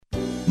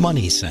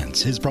Money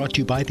Sense is brought to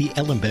you by the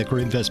Ellenbecker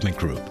Investment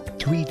Group,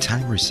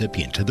 3-time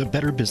recipient of the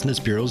Better Business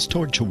Bureau's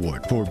Torch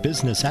Award for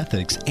Business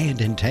Ethics and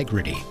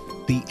Integrity.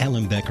 The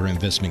Ellenbecker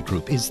Investment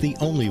Group is the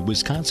only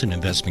Wisconsin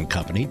investment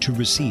company to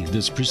receive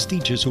this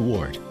prestigious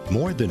award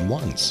more than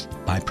once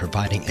by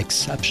providing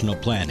exceptional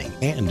planning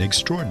and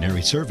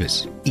extraordinary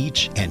service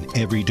each and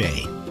every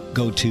day.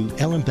 Go to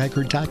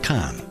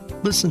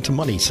ellenbecker.com. Listen to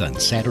Money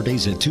Sense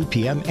Saturdays at 2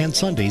 p.m. and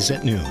Sundays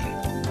at noon.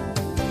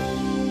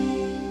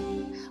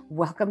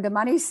 Welcome to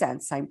Money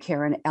Sense. I'm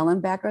Karen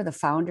Ellenbecker, the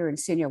founder and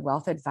senior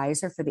wealth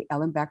advisor for the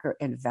Ellenbecker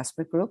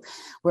Investment Group.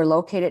 We're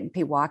located in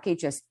Pewaukee,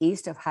 just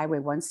east of Highway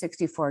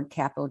 164 and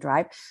Capitol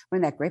Drive. We're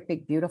in that great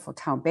big beautiful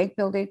town bank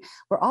building.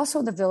 We're also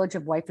in the village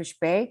of Whitefish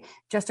Bay,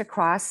 just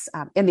across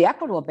in the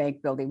Equitable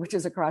Bank building, which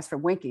is across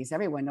from Winkies.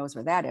 Everyone knows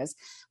where that is.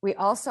 We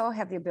also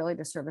have the ability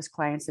to service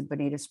clients in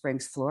Bonita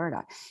Springs,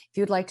 Florida. If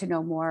you'd like to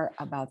know more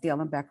about the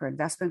Ellenbecker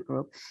Investment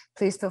Group,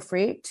 please feel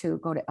free to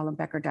go to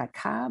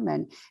ellenbecker.com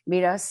and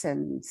meet us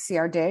and see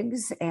our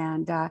digs,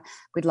 and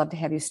we'd love to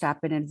have you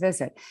stop in and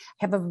visit.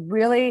 Have a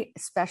really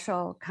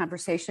special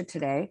conversation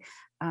today.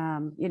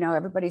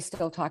 Everybody's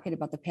still talking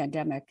about the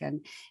pandemic,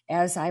 and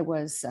as I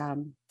was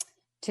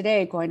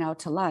today going out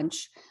to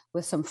lunch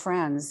with some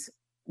friends,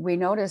 we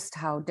noticed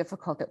how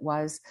difficult it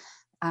was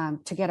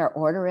to get our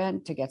order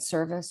in, to get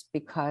service,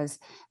 because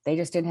they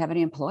just didn't have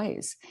any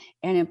employees.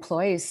 And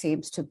employees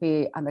seems to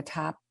be on the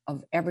top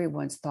of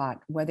everyone's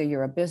thought, whether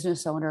you're a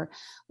business owner,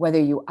 whether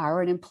you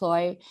are an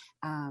employee.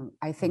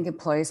 I think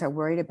employees are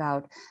worried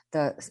about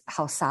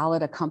how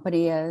solid a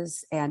company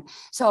is. And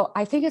so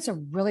I think it's a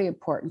really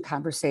important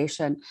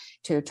conversation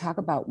to talk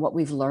about what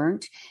we've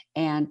learned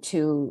and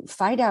to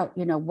find out,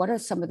 what are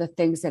some of the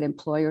things that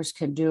employers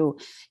can do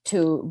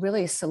to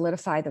really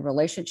solidify the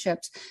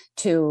relationships,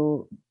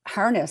 to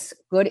harness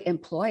good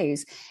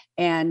employees.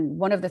 And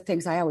one of the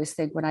things I always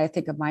think when I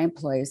think of my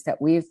employees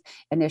that we've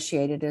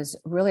initiated is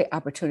really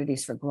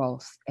opportunities for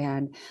growth.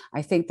 And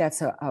I think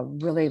that's a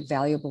really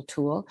valuable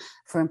tool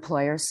for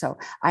employers. So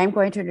I'm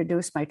going to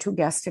introduce my two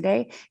guests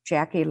today,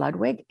 Jackie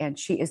Ludwig, and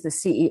she is the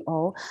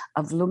CEO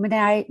of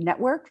Lumini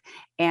Network.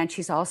 And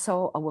she's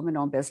also a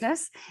woman-owned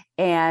business.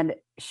 And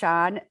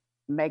Sean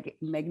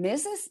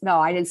Magennis? No,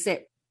 I didn't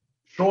say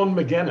Sean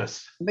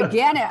Magennis.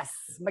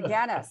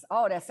 Magennis.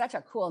 Oh, that's such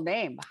a cool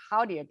name.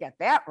 How do you get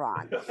that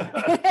wrong?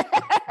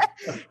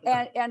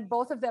 and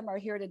both of them are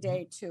here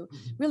today to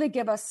really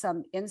give us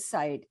some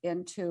insight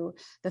into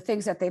the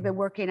things that they've been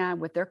working on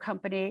with their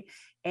company.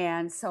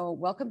 And so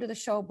welcome to the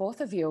show,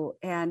 both of you.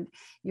 And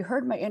you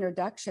heard my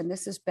introduction.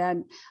 This has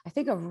been, I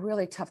think, a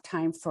really tough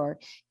time for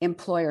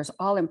employers,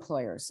 all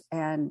employers.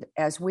 And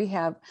as we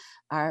have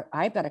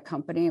I've got a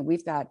company and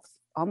we've got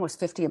almost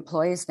 50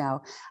 employees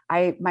now.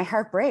 My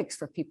heart breaks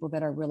for people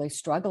that are really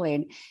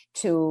struggling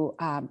to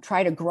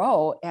try to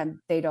grow and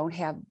they don't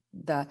have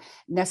the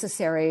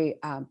necessary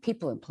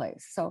people in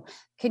place. So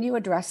can you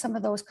address some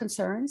of those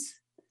concerns?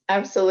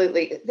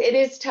 Absolutely. It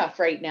is tough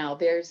right now.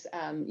 There's,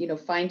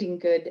 finding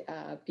good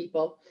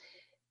people.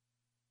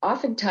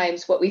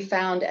 Oftentimes what we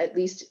found, at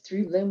least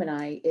through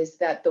Lumini, is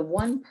that the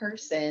one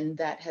person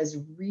that has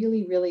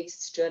really, really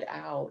stood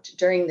out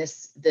during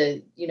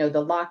the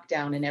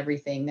lockdown and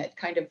everything that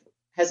kind of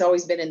has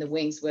always been in the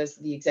wings was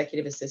the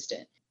executive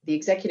assistant. The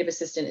executive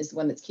assistant is the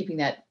one that's keeping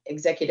that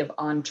executive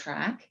on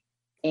track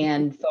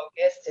and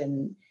focused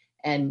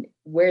and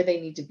where they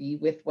need to be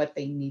with what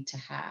they need to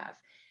have.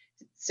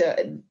 So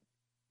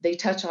they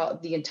touch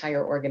the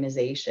entire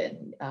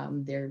organization.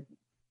 They're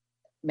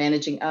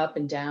managing up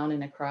and down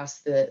and across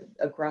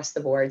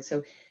the board.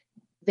 So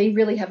they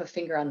really have a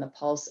finger on the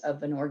pulse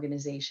of an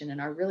organization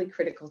and are really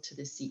critical to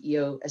the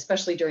CEO,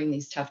 especially during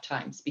these tough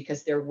times,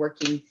 because they're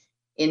working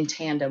in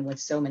tandem with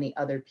so many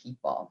other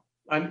people.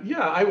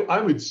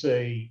 I would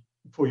say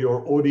for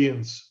your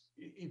audience,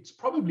 it's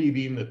probably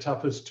been the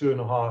toughest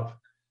 2.5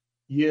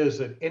 years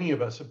that any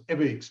of us have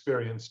ever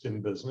experienced in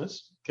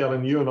business.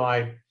 Kellen, you and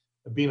I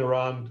have been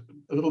around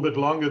a little bit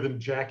longer than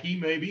Jackie,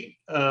 maybe,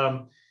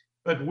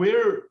 but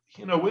we're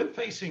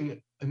facing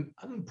an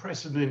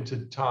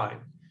unprecedented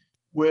time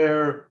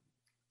where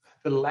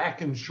the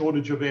lack and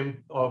shortage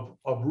of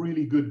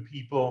really good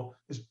people.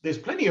 There's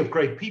plenty of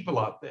great people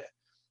out there.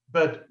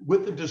 But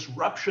with the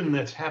disruption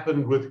that's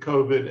happened with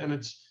COVID, and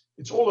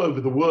it's all over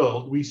the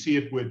world, we see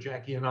it where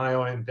Jackie and I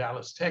are in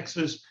Dallas,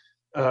 Texas.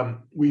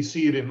 We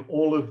see it in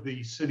all of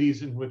the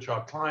cities in which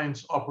our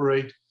clients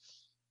operate.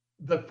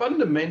 The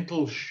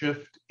fundamental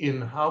shift in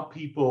how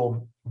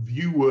people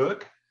view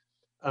work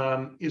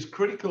is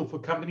critical for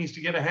companies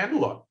to get a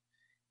handle on.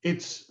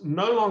 It's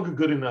no longer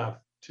good enough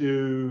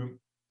to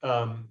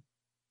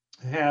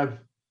have,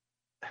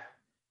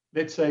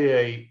 let's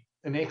say,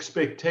 an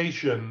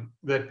expectation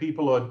that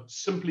people are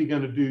simply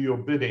going to do your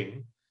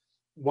bidding.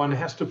 One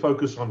has to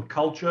focus on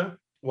culture.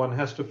 One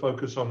has to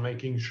focus on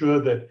making sure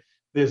that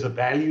there's a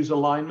values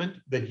alignment,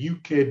 that you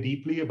care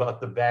deeply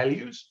about the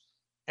values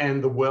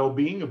and the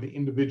well-being of the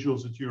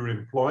individuals that you're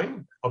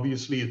employing.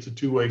 Obviously, it's a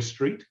two-way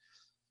street.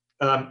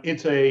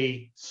 It's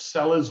a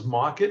seller's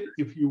market,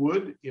 if you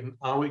would, in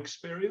our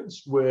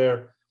experience,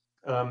 where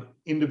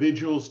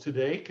Individuals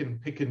today can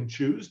pick and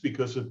choose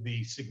because of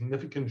the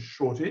significant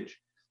shortage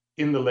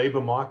in the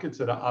labor markets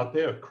that are out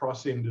there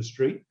across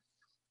industry.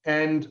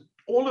 And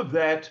all of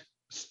that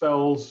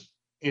spells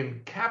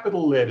in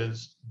capital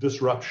letters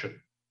disruption.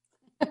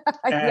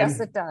 Yes,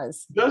 it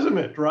does. Doesn't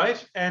it,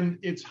 right? And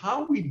it's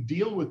how we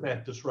deal with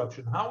that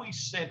disruption, how we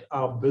set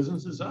our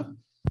businesses up,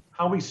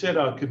 how we set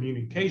our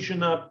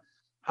communication up,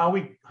 how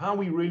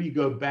we really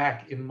go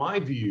back, in my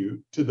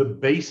view, to the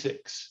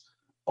basics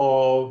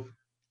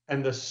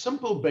and the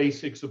simple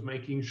basics of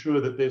making sure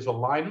that there's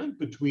alignment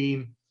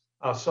between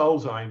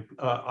ourselves,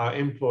 our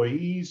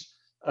employees,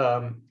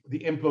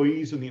 the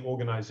employees in the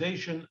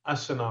organization,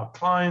 us and our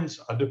clients,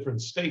 our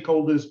different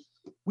stakeholders.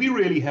 We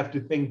really have to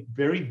think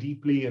very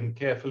deeply and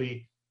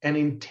carefully and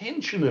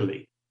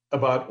intentionally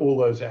about all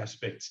those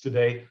aspects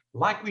today,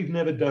 like we've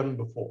never done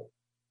before.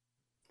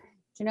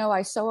 You know,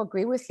 I so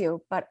agree with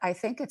you, but I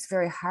think it's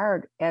very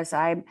hard as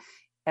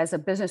a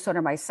business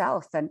owner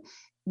myself, and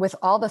with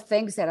all the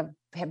things that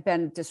have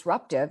been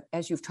disruptive,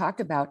 as you've talked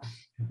about,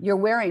 you're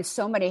wearing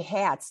so many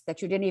hats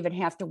that you didn't even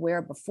have to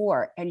wear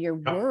before, and you're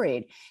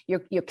worried.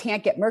 You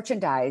can't get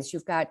merchandise.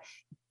 You've got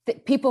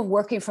people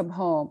working from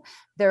home.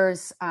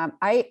 There's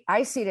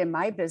I see it in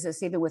my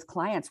business, even with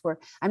clients, where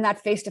I'm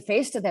not face to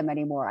face to them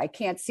anymore. I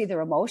can't see their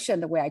emotion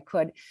the way I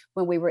could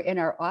when we were in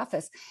our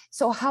office.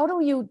 So how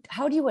do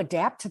you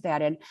adapt to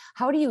that, and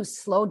how do you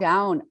slow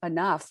down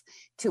enough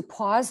to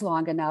pause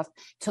long enough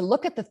to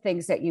look at the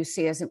things that you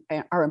see as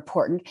are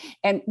important,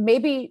 and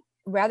maybe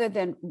rather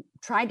than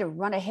trying to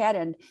run ahead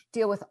and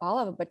deal with all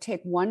of it, but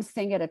take one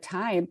thing at a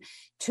time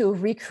to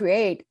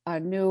recreate a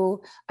new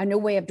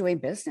way of doing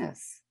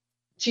business?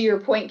 To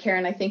your point,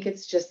 Karen, I think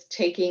it's just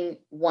taking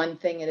one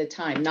thing at a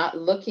time, not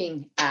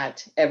looking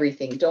at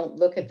everything. Don't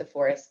look at the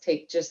forest,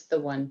 take just the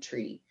one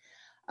tree.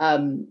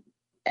 And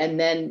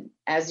then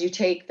as you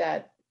take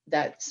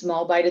that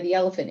small bite of the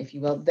elephant, if you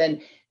will,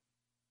 then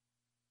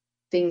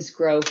things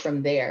grow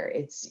from there.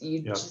 It's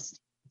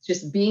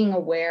just being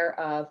aware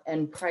of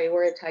and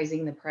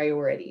prioritizing the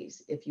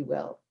priorities, if you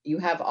will. You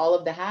have all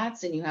of the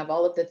hats and you have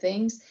all of the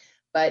things,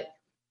 but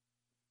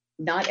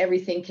not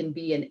everything can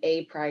be an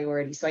A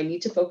priority. So I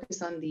need to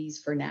focus on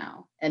these for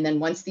now. And then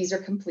once these are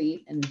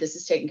complete and this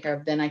is taken care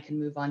of, then I can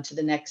move on to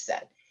the next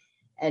set,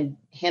 and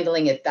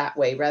handling it that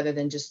way rather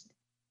than just,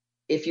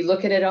 if you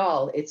look at it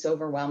all, it's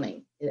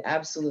overwhelming. It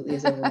absolutely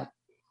is overwhelming.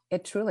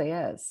 It truly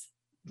is.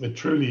 It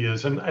truly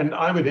is. And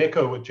I would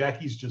echo what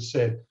Jackie's just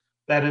said,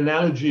 that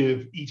analogy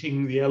of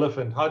eating the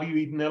elephant. How do you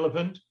eat an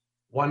elephant?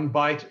 One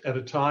bite at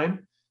a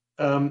time.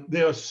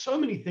 There are so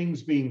many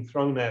things being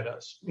thrown at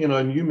us,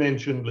 and you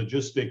mentioned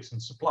logistics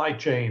and supply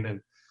chain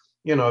and,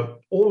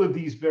 all of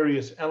these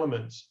various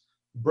elements.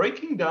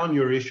 Breaking down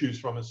your issues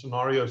from a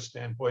scenario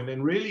standpoint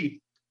and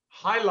really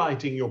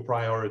highlighting your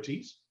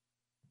priorities,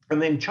 and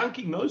then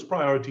chunking those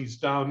priorities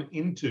down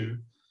into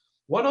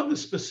what are the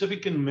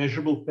specific and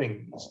measurable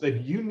things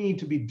that you need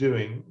to be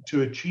doing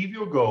to achieve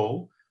your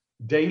goal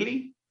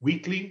daily,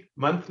 weekly,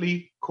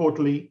 monthly,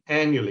 quarterly,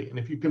 annually. And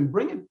if you can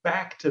bring it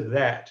back to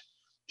that.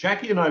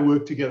 Jackie and I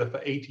worked together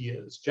for 8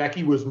 years.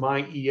 Jackie was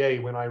my EA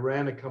when I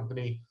ran a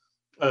company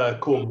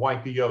called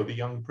YPO, the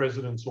Young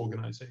Presidents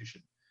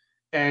Organization.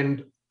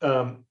 And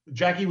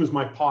Jackie was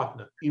my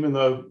partner, even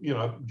though,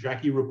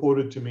 Jackie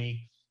reported to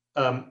me.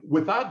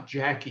 Without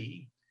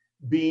Jackie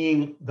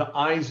being the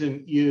eyes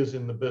and ears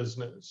in the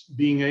business,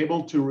 being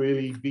able to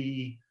really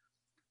be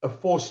a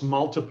force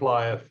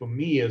multiplier for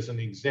me as an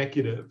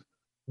executive,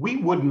 we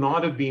would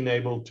not have been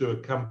able to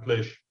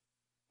accomplish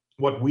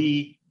what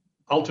we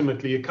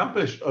ultimately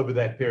accomplished over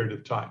that period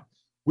of time.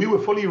 We were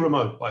fully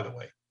remote, by the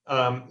way.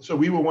 So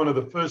we were one of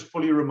the first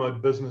fully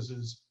remote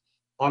businesses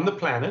on the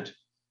planet,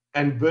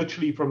 and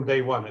virtually from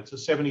day one. It's a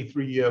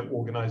 73-year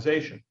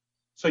organization.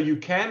 So you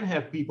can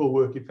have people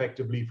work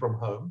effectively from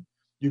home.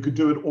 You could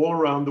do it all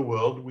around the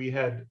world. We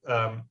had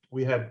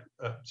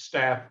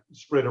staff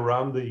spread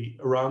around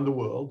the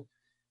world.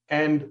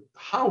 And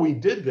how we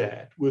did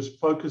that was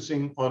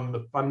focusing on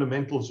the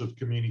fundamentals of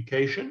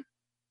communication,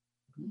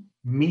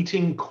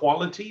 meeting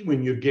quality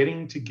when you're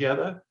getting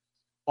together.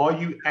 Are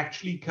you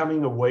actually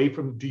coming away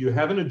from, do you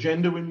have an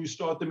agenda when you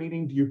start the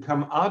meeting? Do you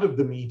come out of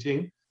the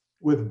meeting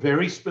with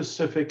very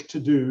specific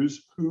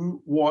to-dos,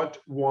 who, what,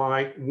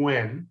 why,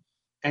 when,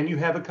 and you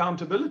have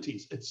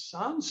accountabilities? It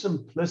sounds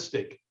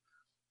simplistic,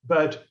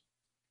 but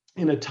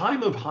in a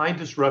time of high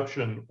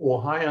disruption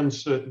or high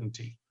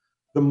uncertainty,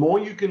 the more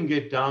you can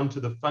get down to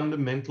the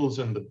fundamentals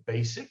and the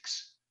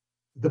basics,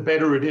 the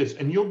better it is.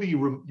 And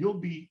you'll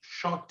be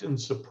shocked and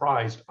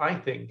surprised, I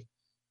think,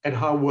 at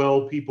how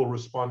well people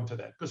respond to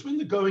that. Because when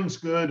the going's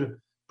good,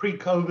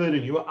 pre-COVID,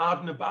 and you were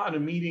out and about a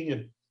meeting,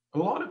 and a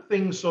lot of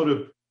things sort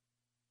of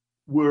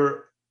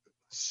were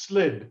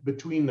slid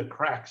between the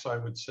cracks, I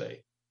would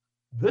say.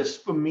 This,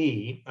 for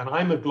me, and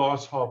I'm a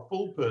glass half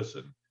full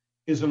person,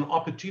 is an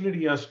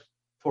opportunity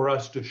for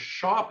us to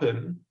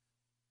sharpen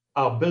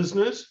our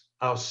business,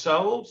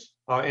 ourselves,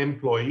 our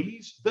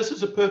employees. This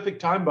is a perfect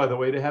time, by the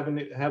way, to have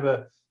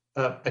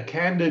a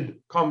candid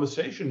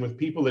conversation with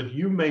people that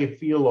you may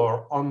feel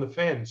are on the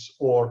fence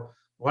or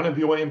One of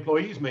your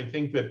employees may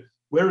think that,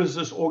 where is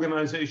this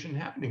organization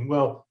happening?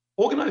 Well,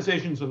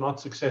 organizations are not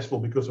successful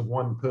because of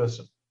one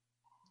person.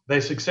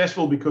 They're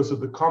successful because of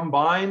the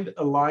combined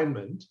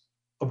alignment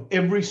of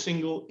every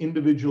single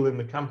individual in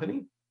the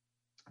company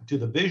to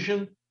the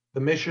vision, the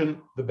mission,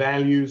 the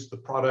values, the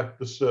product,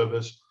 the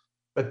service.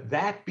 But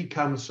that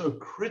becomes so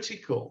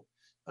critical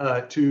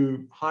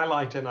to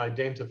highlight and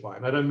identify.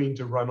 And I don't mean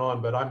to run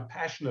on, but I'm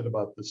passionate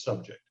about this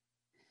subject.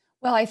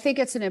 Well, I think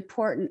it's an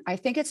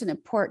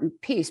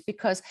important piece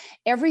because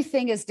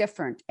everything is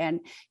different.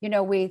 And,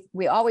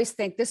 we always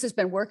think this has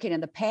been working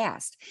in the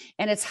past,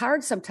 and it's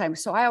hard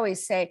sometimes. So I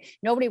always say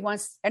nobody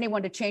wants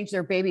anyone to change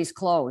their baby's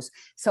clothes.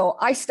 So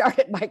I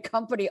started my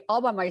company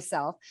all by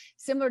myself,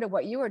 similar to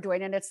what you were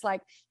doing. And it's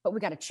like, but we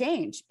got to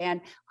change.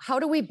 And how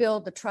do we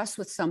build the trust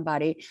with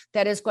somebody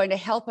that is going to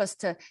help us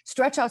to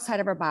stretch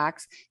outside of our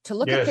box, to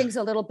look at things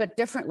a little bit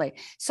differently?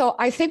 So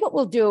I think what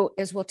we'll do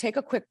is we'll take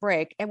a quick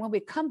break. And when we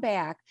come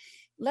back,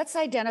 let's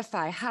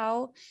identify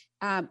how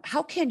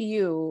can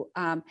you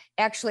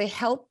actually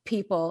help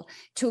people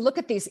to look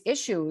at these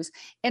issues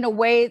in a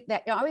way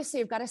that,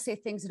 obviously you've got to say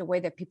things in a way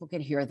that people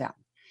can hear them.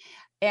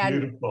 And,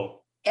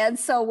 beautiful. And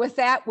so with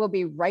that, we'll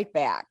be right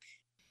back.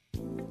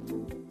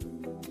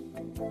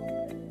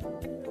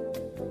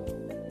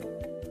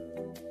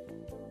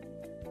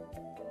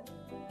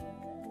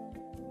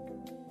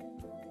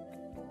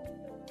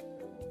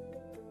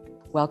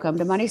 Welcome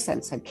to Money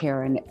Sense. I'm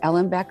Karen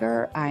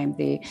Ellenbecker. I'm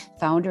the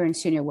founder and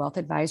senior wealth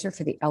advisor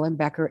for the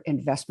Ellenbecker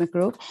Investment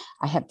Group.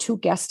 I have two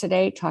guests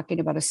today talking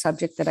about a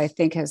subject that I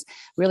think has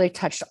really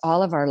touched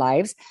all of our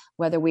lives,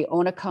 whether we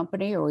own a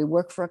company or we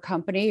work for a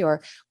company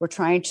or we're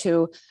trying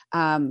to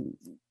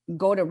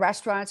go to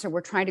restaurants or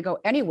we're trying to go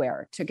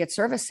anywhere to get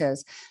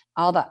services.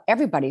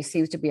 Everybody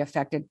seems to be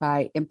affected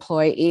by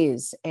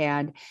employees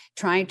and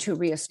trying to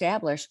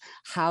reestablish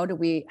how do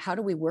we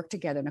work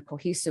together in a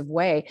cohesive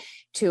way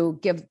to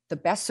give the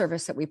best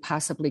service that we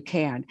possibly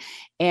can.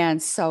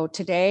 And so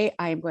today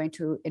I am going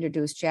to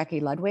introduce Jackie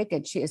Ludwig,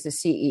 and she is the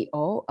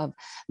CEO of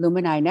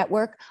Lumini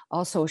Network.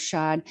 Also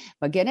Sean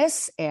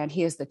Magennis, and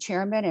he is the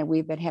chairman. And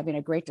we've been having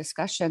a great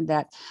discussion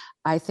that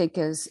I think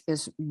is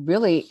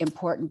really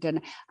important.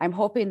 And I'm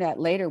hoping that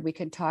later we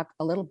can talk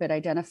a little bit,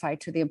 identify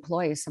to the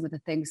employees some of the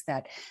things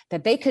that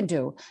they can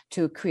do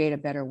to create a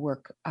better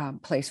work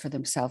place for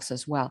themselves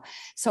as well.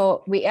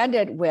 So we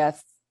ended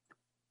with,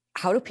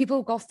 how do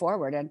people go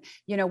forward? And,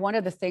 one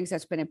of the things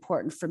that's been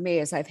important for me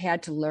is I've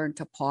had to learn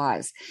to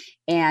pause.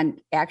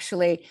 And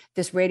actually,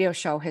 this radio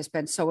show has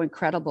been so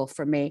incredible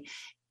for me,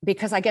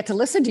 because I get to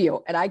listen to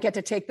you and I get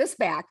to take this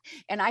back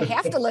and I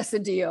have to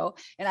listen to you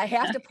and I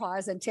have to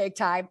pause and take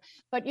time.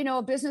 But,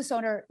 a business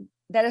owner,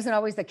 that isn't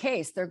always the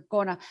case. They're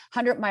going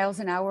 100 miles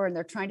an hour and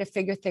they're trying to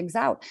figure things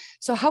out.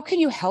 So how can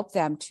you help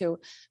them to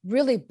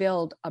really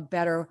build a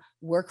better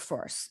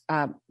workforce,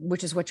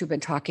 which is what you've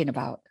been talking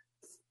about?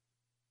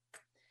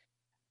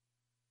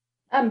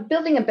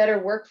 Building a better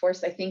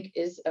workforce, I think,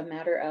 is a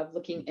matter of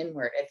looking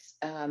inward. It's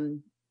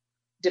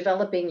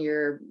developing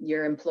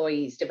your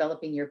employees,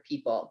 developing your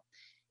people.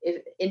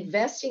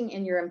 Investing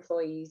in your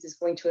employees is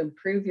going to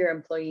improve your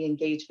employee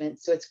engagement.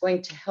 So it's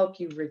going to help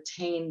you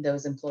retain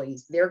those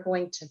employees. They're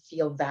going to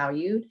feel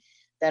valued.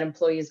 That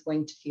employee is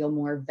going to feel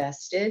more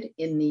vested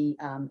in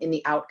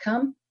the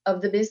outcome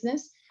of the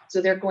business.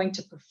 So they're going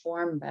to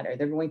perform better.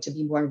 They're going to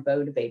be more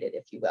motivated,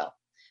 if you will.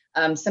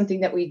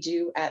 Something that we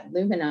do at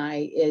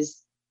Lumini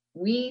is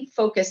we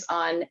focus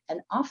on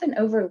an often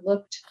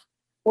overlooked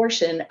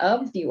portion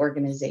of the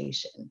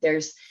organization.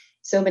 There's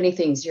so many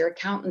things. Your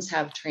accountants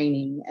have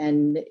training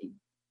and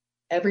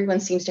everyone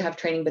seems to have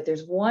training, but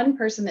there's one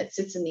person that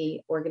sits in the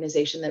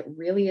organization that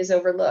really is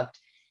overlooked,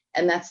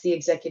 and that's the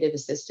executive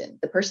assistant,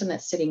 the person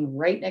that's sitting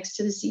right next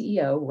to the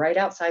CEO, right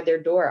outside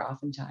their door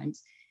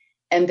oftentimes,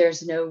 and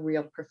there's no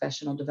real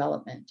professional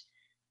development.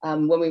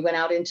 When we went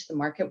out into the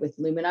market with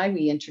Lumini,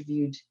 we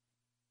interviewed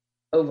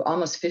over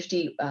almost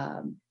 50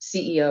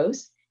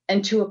 CEOs,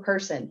 and to a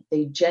person,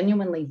 they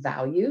genuinely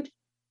valued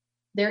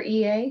their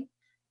EA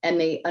and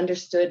they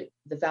understood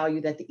the value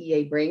that the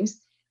EA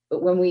brings.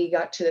 But when we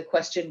got to the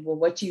question, well,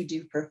 what do you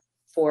do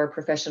for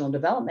professional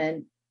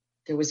development?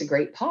 There was a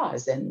great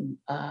pause and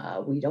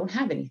we don't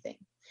have anything.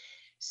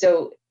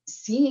 So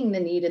seeing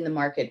the need in the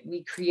market,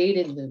 we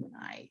created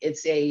Lumini.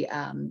 It's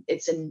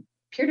a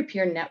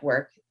peer-to-peer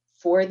network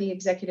for the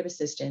executive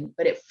assistant,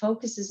 but it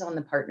focuses on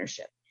the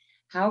partnership.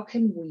 How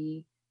can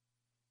we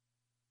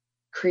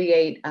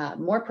create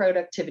more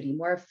productivity,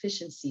 more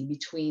efficiency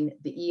between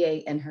the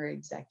EA and her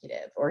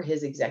executive or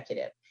his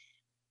executive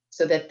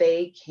so that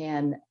they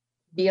can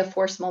be a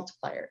force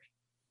multiplier?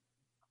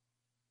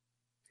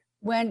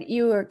 When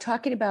you were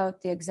talking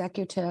about the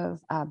executive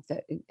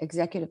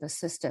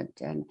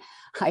assistant, and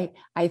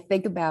I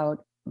think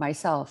about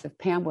myself, if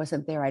Pam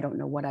wasn't there, I don't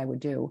know what I would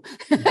do.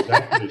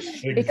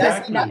 Exactly.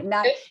 Because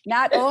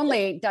not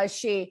only does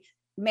she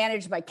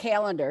manage my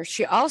calendar,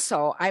 she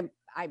also,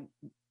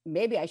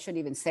 maybe I shouldn't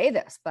even say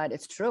this, but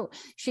it's true.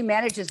 She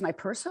manages my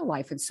personal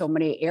life in so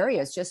many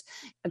areas, just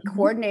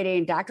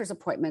coordinating doctor's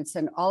appointments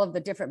and all of the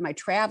different, my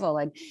travel,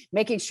 and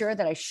making sure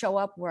that I show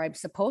up where I'm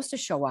supposed to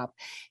show up.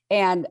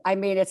 And I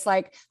mean, it's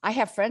like, I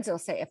have friends that'll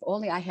say, if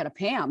only I had a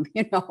Pam,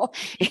 and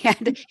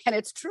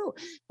it's true.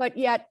 But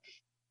yet,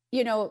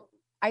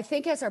 I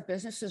think as our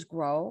businesses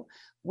grow,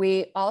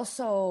 we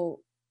don't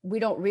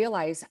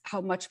realize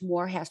how much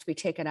more has to be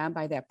taken on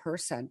by that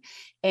person.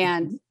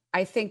 And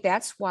I think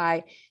that's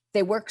why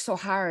they work so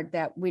hard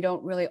that we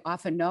don't really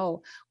often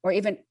know, or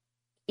even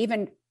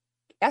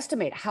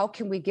estimate, how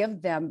can we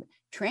give them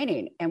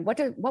training, and what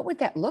would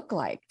that look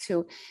like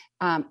to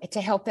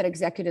help that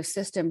executive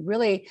system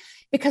really,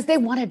 because they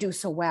want to do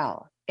so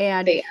well.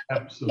 And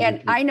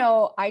I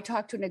know I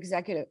talked to an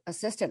executive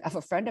assistant of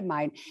a friend of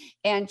mine,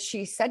 and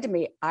she said to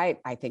me, I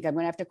think I'm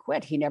going to have to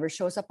quit. He never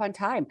shows up on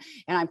time,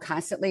 and I'm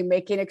constantly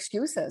making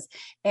excuses,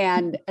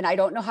 and I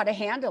don't know how to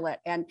handle it,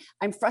 and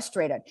I'm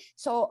frustrated.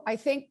 So I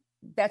think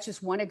that's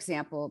just one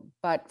example,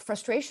 but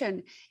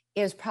frustration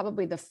is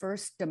probably the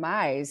first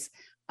demise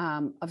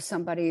of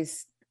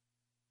somebody's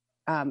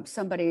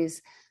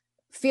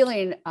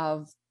feeling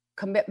of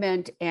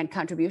commitment and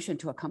contribution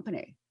to a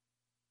company.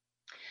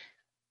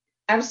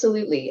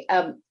 Absolutely.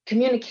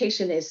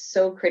 Communication is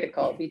so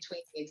critical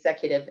between the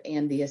executive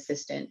and the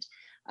assistant.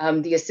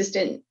 The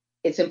assistant,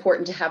 it's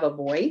important to have a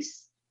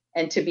voice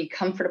and to be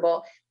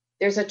comfortable.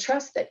 There's a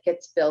trust that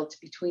gets built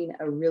between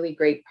a really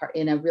great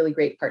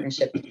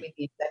partnership between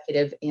the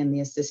executive and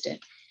the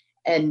assistant.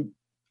 And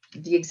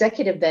the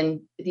executive,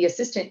 then the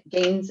assistant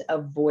gains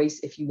a voice,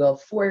 if you will,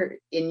 for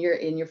in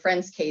your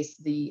friend's case,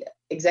 the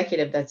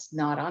executive that's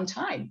not on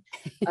time.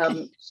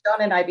 Sean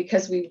and I,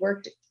 because we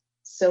worked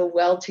so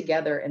well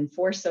together and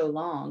for so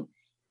long,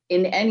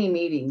 in any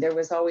meeting, there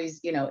was always,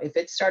 if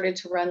it started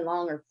to run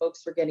long or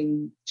folks were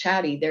getting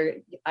chatty,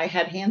 I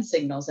had hand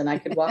signals and I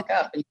could walk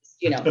up and,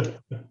 to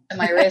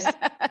my wrist,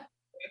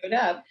 wave it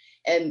up.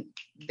 And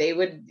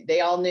they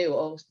all knew,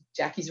 oh,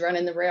 Jackie's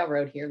running the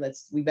railroad here.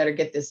 We better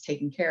get this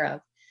taken care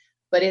of.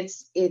 But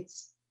it's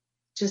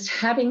just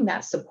having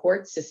that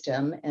support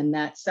system and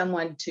that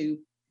someone to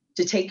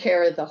take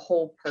care of the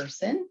whole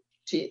person,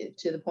 to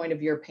the point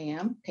of your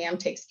Pam. Pam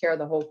takes care of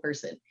the whole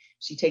person.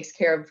 She takes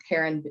care of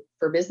Karen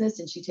for business,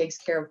 and she takes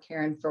care of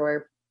Karen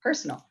for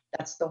personal.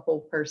 That's the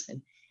whole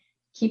person.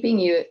 Keeping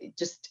you,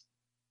 just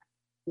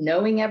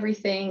knowing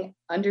everything,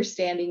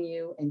 understanding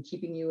you, and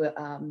keeping you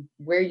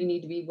where you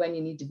need to be, when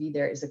you need to be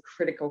there, is a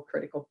critical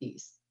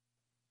piece.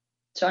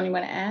 Sean, you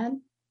want to add?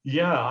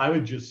 Yeah, I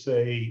would just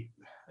say,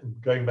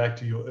 going back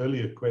to your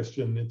earlier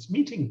question, it's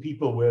meeting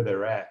people where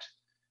they're at.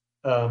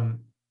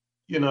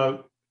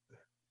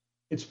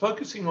 It's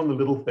focusing on the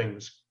little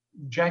things.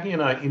 Jackie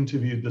and I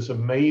interviewed this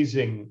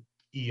amazing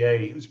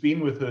EA who's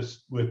been with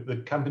us with the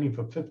company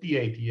for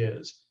 58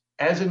 years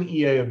as an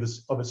EA of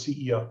a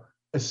CEO,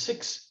 a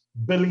 $6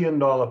 billion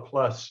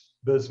plus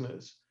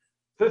business,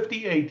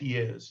 58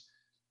 years.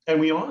 And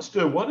we asked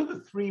her, what are the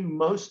 3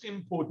 most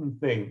important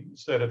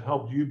things that have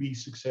helped you be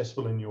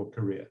successful in your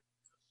career?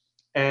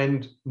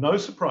 And no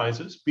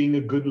surprises, being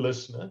a good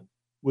listener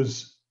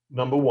was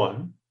number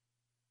 1.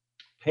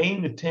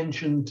 Paying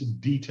attention to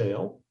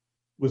detail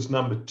was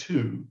number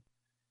 2.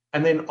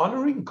 And then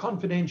honoring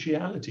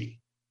confidentiality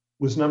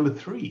was number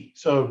 3.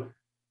 So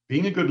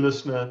being a good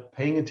listener,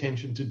 paying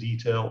attention to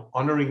detail,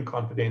 honoring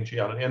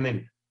confidentiality. And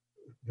then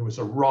there was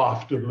a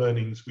raft of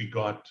learnings we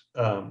got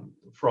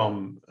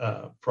from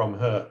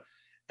her.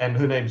 And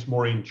her name's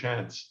Maureen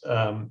Chance.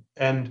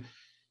 And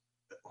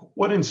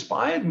what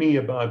inspired me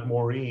about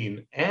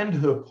Maureen and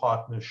her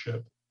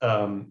partnership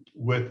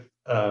with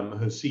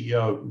her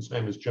CEO, whose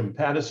name is Jim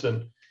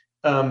Patterson,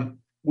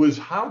 was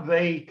how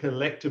they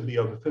collectively,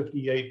 over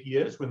 58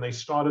 years, when they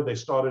started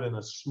in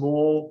a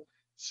small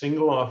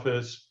single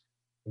office,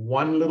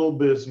 one little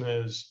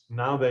business.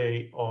 Now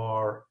they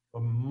are a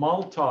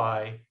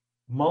multinational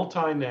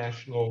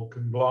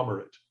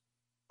conglomerate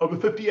over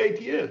 58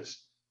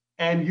 years.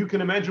 And you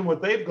can imagine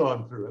what they've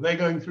gone through. And they're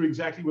going through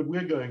exactly what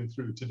we're going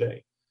through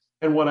today.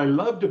 And what I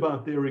loved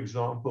about their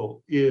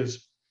example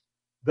is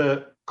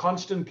the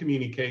constant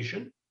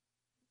communication.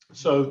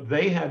 So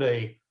they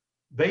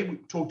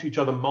talk to each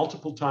other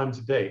multiple times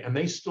a day, and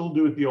they still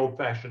do it the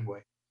old-fashioned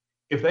way.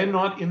 If they're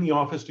not in the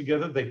office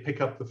together, they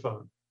pick up the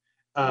phone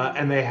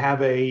and they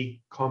have a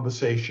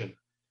conversation.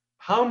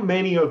 How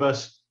many of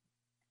us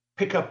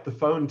pick up the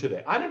phone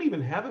today? I don't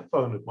even have a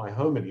phone at my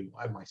home anymore.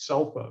 I have my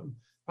cell phone,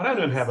 but I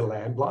don't have a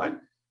landline.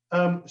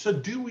 So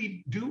do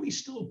we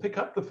still pick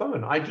up the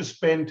phone?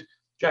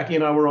 Jackie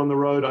and I were on the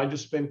road. I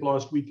just spent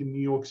last week in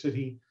New York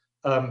City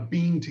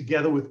being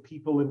together with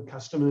people and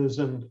customers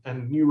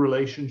and new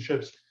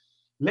relationships.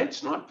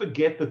 Let's not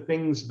forget the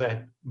things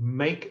that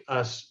make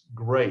us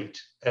great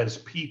as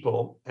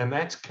people, and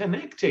that's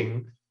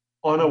connecting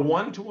on a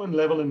one-to-one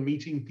level and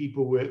meeting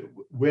people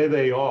where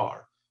they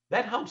are.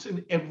 That helps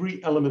in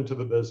every element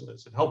of a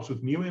business. It helps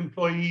with new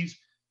employees.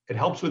 It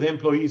helps with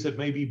employees that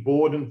may be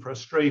bored and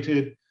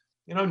frustrated.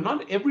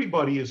 Not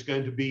everybody is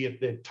going to be at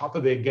the top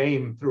of their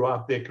game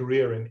throughout their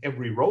career in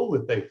every role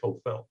that they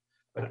fulfill.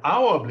 But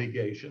our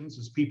obligations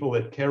as people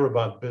that care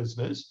about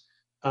business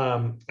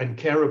and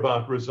care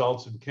about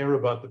results and care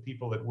about the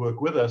people that work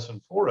with us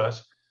and for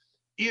us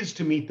is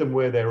to meet them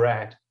where they're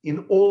at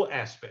in all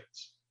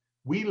aspects.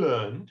 We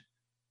learned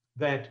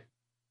that,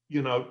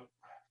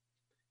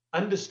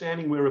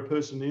 understanding where a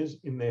person is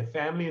in their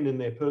family and in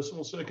their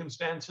personal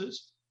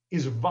circumstances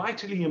is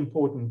vitally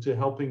important to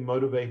helping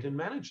motivate and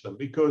manage them.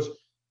 Because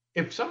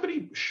if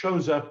somebody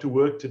shows up to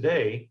work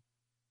today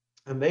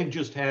and they've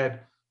just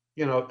had,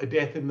 a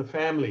death in the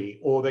family,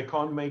 or they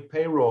can't make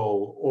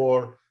payroll,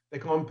 or they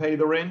can't pay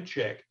the rent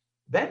check,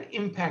 that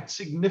impacts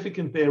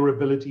significantly their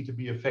ability to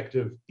be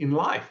effective in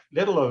life,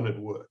 let alone at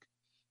work.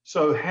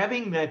 So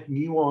having that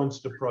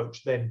nuanced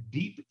approach, that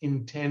deep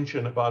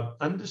intention about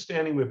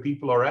understanding where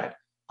people are at,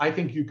 I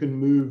think you can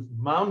move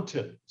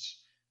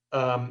mountains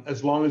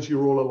as long as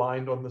you're all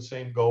aligned on the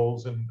same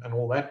goals and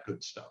all that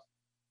good stuff.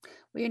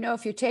 Well,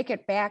 if you take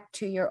it back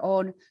to your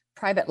own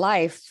private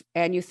life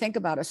and you think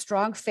about a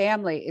strong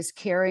family is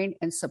caring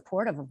and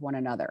supportive of one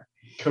another.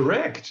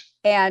 Correct.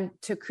 And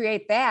to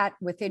create that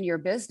within your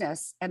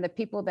business and the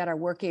people that are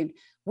working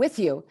with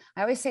you,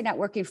 I always say not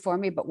working for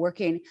me, but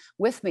working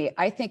with me,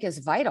 I think is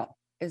vital.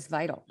 It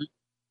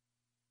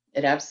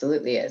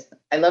absolutely is.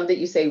 I love that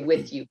you say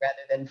with you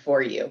rather than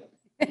for you.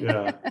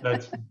 Yeah,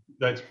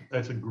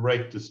 that's a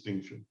great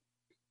distinction.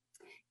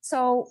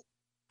 So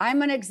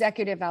I'm an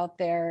executive out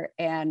there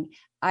and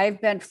I've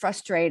been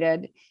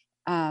frustrated.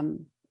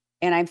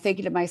 And I'm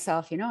thinking to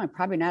myself, I'm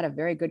probably not a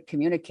very good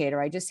communicator.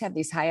 I just have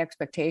these high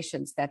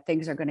expectations that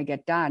things are going to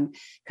get done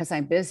because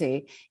I'm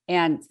busy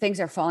and things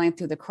are falling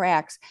through the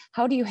cracks.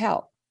 How do you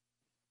help?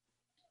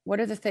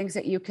 What are the things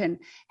that you can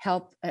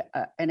help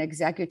an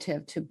executive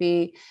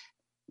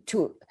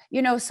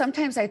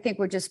sometimes I think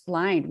we're just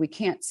blind. We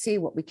can't see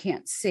what we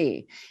can't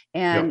see.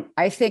 And yep.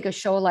 I think a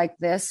show like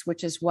this,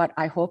 which is what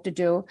I hope to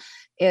do,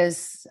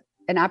 is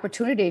an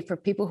opportunity for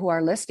people who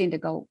are listening to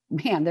go,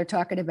 man, they're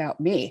talking about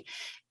me.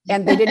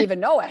 And they didn't even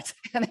know it.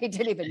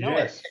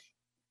 Yes.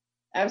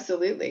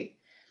 Absolutely.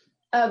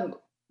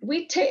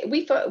 We take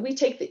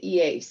the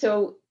EA.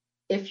 So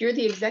if you're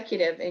the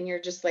executive and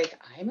you're just like,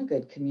 I'm a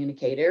good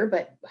communicator,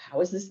 but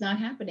how is this not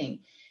happening?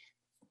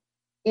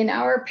 In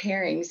our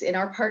pairings, in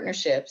our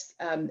partnerships,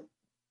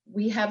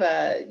 we have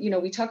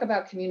we talk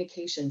about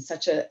communication,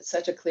 such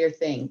a clear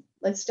thing.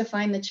 Let's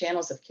define the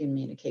channels of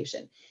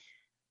communication.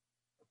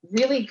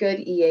 Really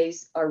good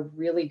EAs are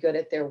really good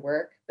at their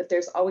work, but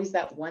there's always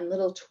that one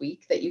little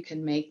tweak that you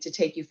can make to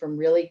take you from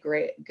really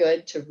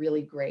good to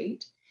really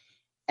great.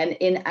 And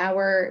in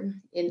our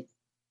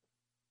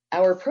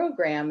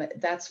program,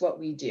 that's what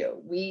we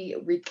do. We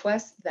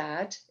request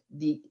that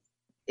the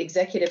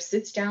executive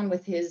sits down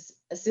with his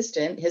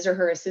or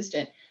her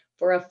assistant,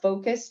 for a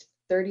focused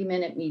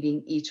 30-minute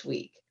meeting each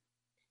week.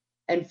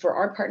 And for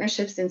our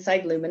partnerships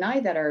inside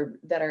Lumini that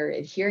are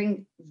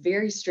adhering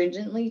very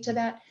stringently to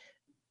that,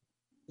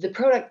 the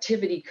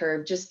productivity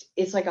curve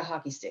it's like a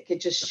hockey stick.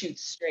 It just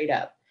shoots straight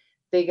up.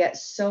 They get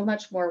so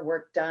much more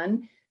work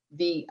done.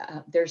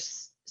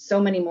 There's so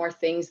many more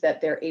things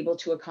that they're able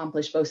to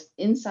accomplish both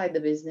inside the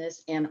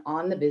business and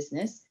on the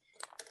business,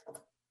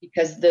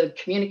 because the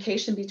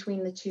communication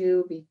between the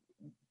two,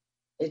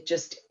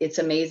 it's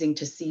amazing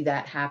to see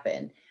that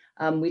happen.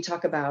 We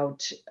talk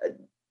about,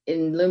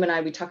 in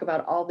Lumini, we talk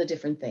about all the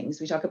different things.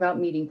 We talk about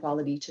meeting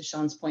quality, to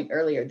Sean's point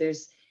earlier.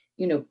 There's,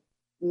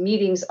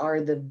 meetings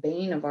are the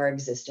bane of our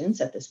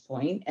existence at this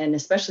point, and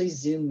especially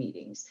Zoom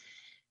meetings.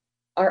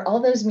 Are all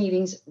those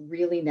meetings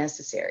really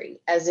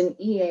necessary? As an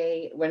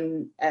EA,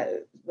 when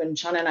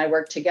Sean and I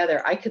worked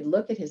together, I could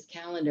look at his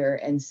calendar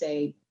and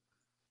say,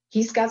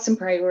 he's got some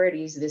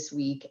priorities this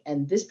week,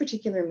 and this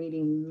particular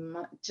meeting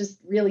just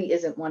really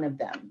isn't one of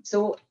them.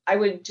 So I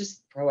would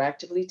just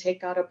proactively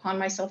take out upon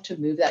myself to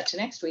move that to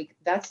next week.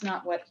 That's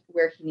not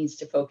where he needs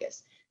to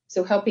focus.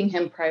 So helping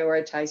him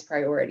prioritize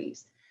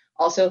priorities.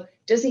 Also,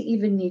 does he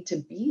even need to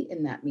be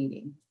in that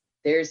meeting?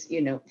 There's,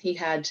 he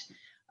had,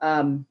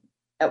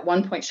 at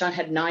one point, Sean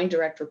had 9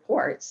 direct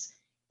reports,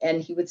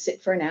 and he would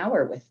sit for an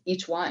hour with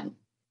each one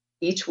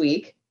each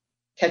week,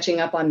 catching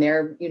up on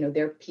their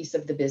piece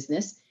of the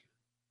business.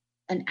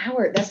 An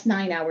hour, that's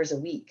 9 hours a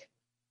week.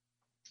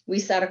 We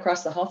sat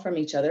across the hall from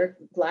each other,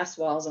 glass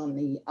walls on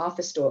the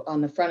office door,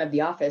 on the front of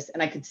the office,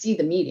 and I could see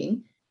the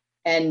meeting.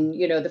 And,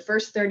 the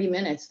first 30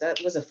 minutes,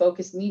 that was a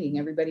focused meeting.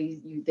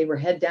 Everybody, they were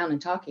head down and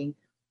talking.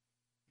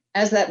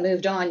 As that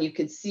moved on, you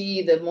could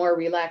see the more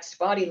relaxed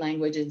body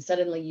language, and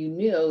suddenly you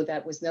knew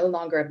that was no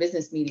longer a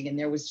business meeting and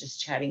there was just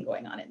chatting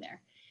going on in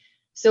there.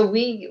 So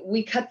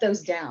we cut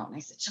those down. I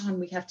said, Sean,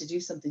 we have to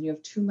do something. You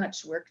have too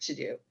much work to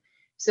do.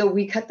 So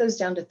we cut those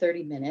down to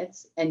 30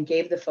 minutes and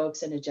gave the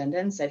folks an agenda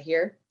and said,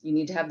 here, you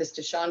need to have this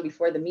to Sean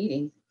before the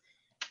meeting.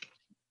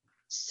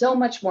 So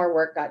much more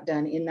work got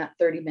done in that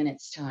 30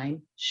 minutes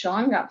time.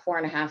 Sean got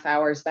 4.5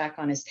 hours back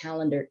on his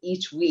calendar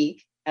each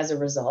week as a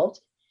result.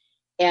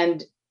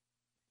 And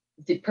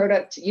the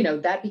product,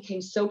 that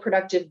became so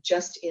productive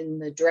just in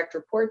the direct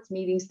reports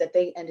meetings that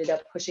they ended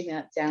up pushing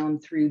that down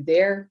through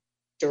their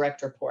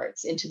direct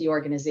reports into the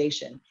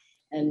organization.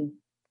 And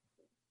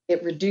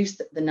it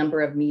reduced the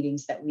number of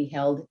meetings that we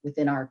held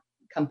within our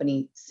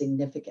company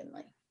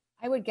significantly.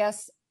 I would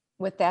guess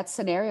with that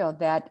scenario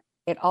that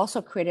it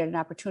also created an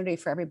opportunity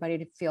for everybody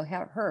to feel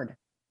heard.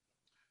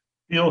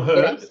 Feel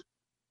heard, Yes.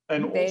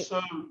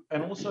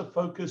 and also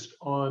focused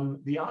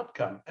on the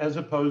outcome, as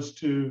opposed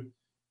to,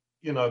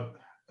 a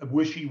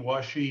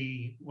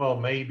wishy-washy, well,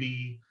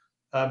 maybe,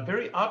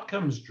 very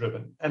outcomes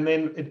driven. And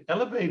then it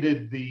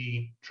elevated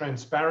the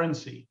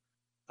transparency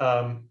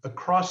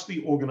across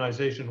the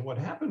organization. What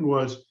happened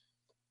was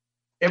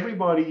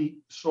everybody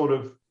sort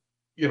of,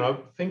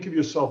 think of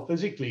yourself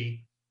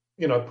physically,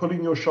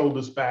 putting your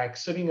shoulders back,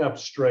 sitting up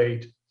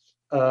straight,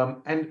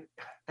 and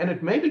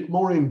it made it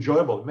more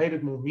enjoyable. It made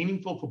it more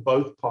meaningful for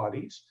both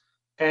parties,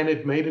 and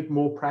it made it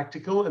more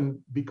practical. And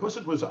because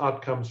it was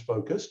outcomes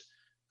focused,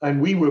 and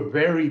we were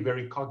very,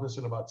 very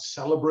cognizant about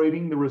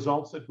celebrating the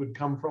results that would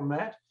come from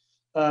that,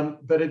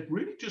 but it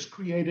really just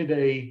created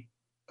a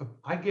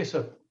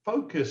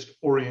focused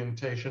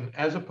orientation,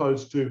 as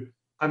opposed to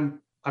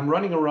I'm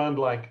running around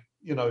like,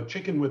 a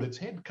chicken with its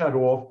head cut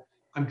off.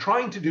 I'm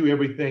trying to do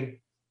everything.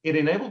 It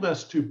enabled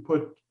us to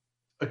put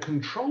a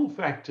control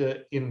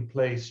factor in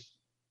place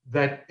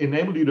that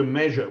enabled you to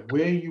measure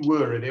where you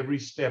were at every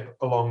step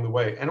along the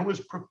way. And it was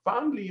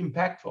profoundly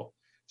impactful,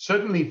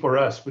 certainly for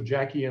us, for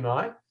Jackie and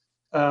I,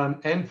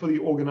 and for the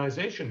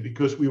organization,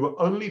 because we were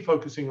only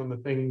focusing on the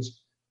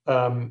things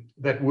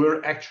that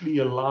were actually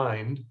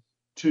aligned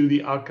to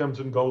the outcomes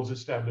and goals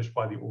established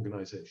by the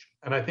organization.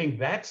 And I think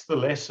that's the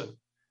lesson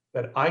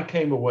that I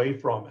came away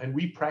from. And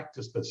we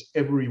practice this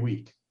every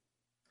week.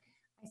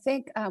 I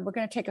think we're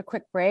going to take a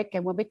quick break.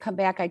 And when we come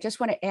back, I just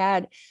want to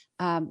add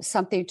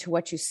something to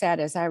what you said.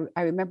 As I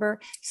remember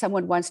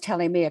someone once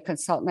telling me, a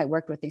consultant I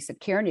worked with, he said,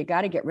 Karen, you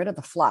got to get rid of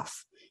the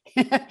fluff.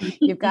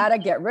 You've got to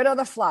get rid of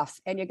the fluff,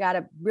 and you got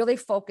to really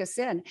focus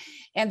in.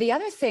 And the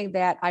other thing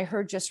that I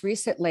heard just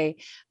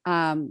recently,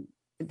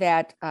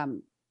 that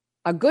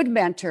a good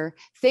mentor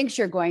thinks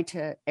you're going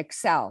to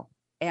excel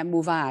and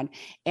move on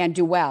and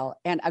do well.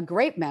 And a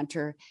great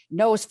mentor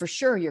knows for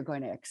sure you're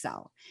going to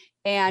excel.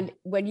 And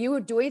when you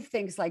were doing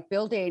things like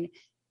building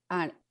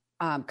on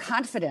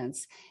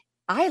confidence,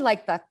 I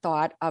like that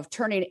thought of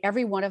turning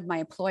every one of my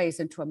employees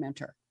into a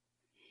mentor.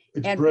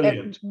 It's brilliant.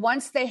 And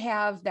once they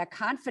have that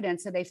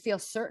confidence and they feel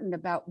certain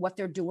about what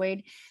they're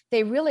doing,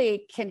 they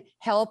really can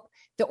help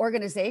the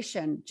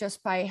organization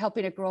just by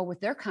helping it grow with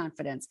their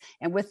confidence.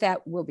 And with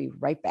that, we'll be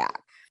right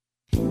back.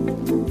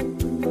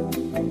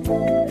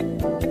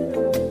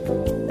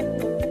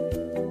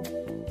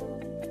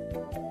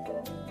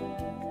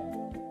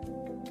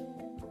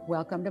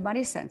 Welcome to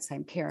Money Sense.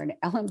 I'm Karen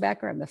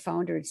Ellenbecker. I'm the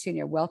founder and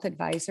senior wealth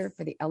advisor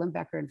for the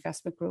Ellenbecker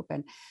Investment Group.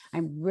 And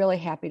I'm really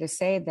happy to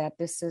say that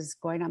this is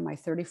going on my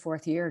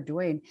 34th year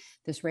doing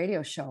this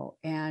radio show.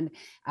 And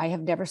I have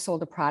never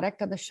sold a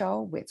product on the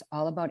show. It's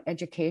all about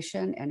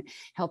education and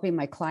helping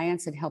my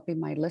clients and helping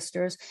my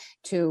listeners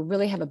to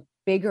really have a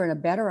bigger and a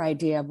better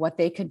idea of what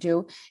they could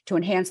do to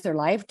enhance their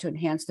life, to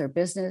enhance their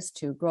business,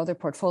 to grow their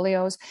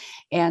portfolios.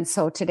 And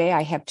so today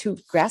I have two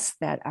guests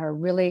that are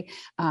really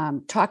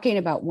talking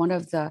about one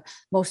of the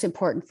most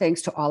important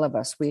things to all of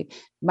us. We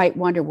might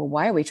wonder, well,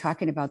 why are we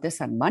talking about this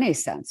on Money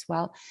Sense?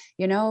 Well,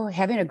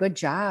 having a good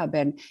job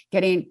and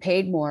getting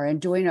paid more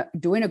and doing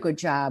a good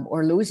job,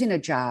 or losing a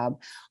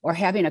job, or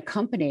having a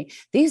company,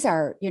 these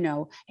are,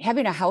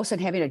 having a house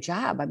and having a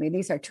job. I mean,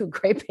 these are two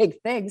great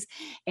big things,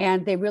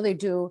 and they really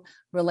do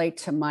relate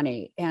to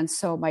money. And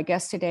so my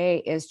guest today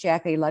is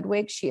Jackie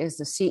Ludwig. She is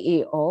the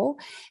CEO,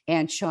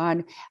 and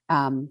Sean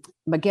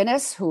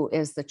Magennis, who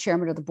is the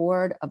chairman of the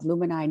board of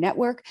Lumini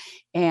Network.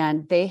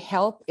 And they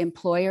help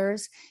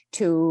employers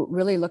to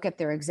really look at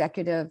their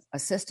executive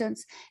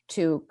assistants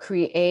to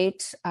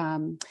create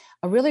a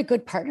really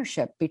good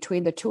partnership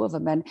between the two of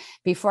them. And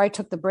before I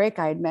took the break,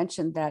 I had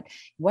mentioned that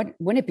wouldn't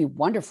it be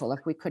wonderful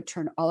if we could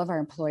turn all of our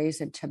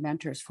employees into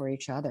mentors for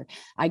each other?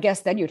 I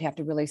guess then you'd have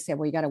to really say,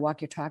 well, you got to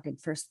walk your talk, and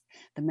first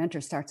the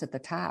mentor starts at the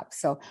top.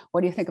 So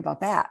what do you think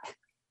about that?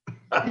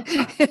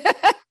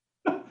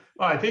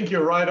 I think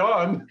you're right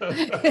on.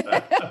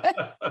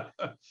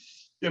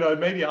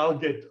 Maybe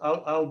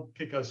I'll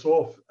kick us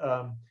off.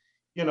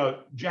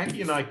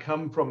 Jackie and I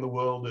come from the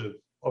world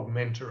of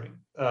mentoring.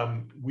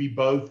 We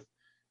both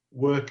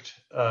worked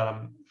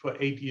for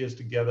 8 years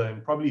together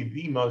in probably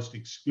the most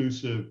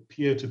exclusive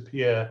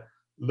peer-to-peer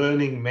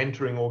learning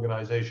mentoring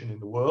organization in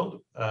the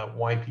world,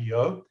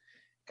 YPO.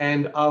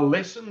 And our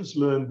lessons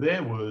learned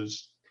there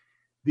was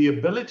the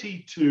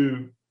ability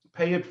to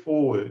pay it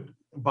forward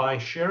by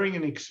sharing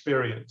an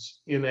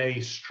experience in a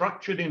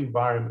structured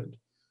environment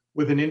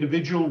with an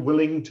individual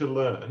willing to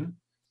learn.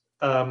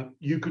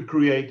 You could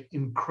create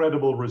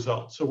incredible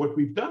results. So what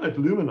we've done at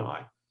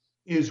Lumini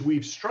is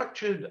we've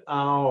structured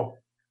our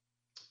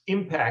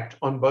impact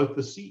on both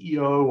the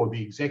CEO or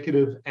the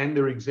executive and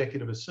their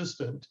executive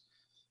assistant.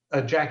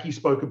 Jackie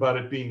spoke about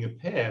it being a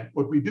pair.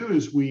 What we do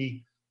is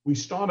we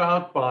start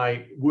out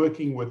by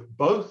working with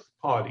both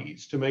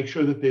parties to make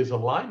sure that there's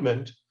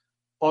alignment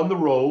on the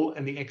role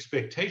and the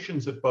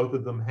expectations that both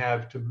of them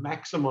have to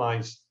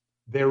maximize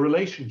their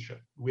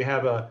relationship. We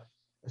have a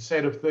a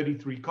set of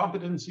 33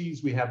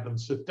 competencies. We have them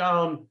sit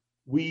down.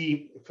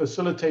 We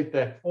facilitate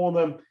that for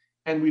them.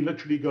 And we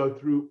literally go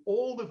through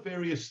all the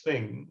various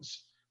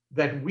things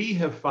that we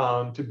have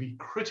found to be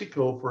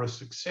critical for a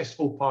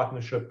successful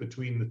partnership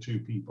between the two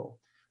people.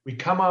 We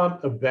come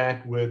out of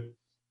that with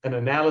an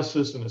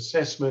analysis and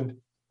assessment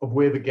of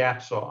where the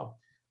gaps are.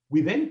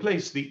 We then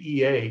place the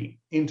EA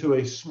into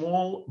a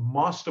small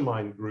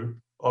mastermind group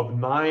of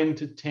 9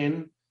 to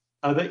 10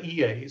 other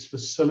EAs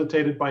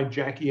facilitated by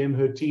Jackie and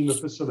her team of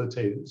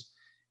facilitators.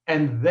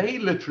 And they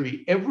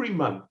literally every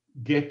month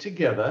get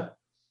together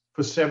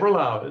for several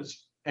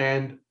hours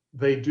and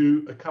they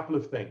do a couple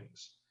of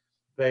things.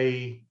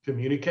 They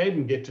communicate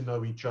and get to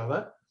know each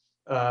other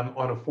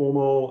on a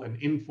formal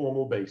and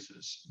informal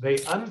basis. They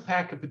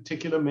unpack a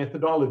particular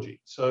methodology.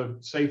 So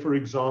say, for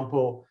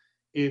example,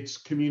 it's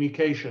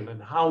communication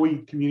and how we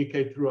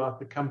communicate throughout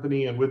the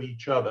company and with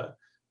each other.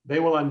 They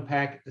will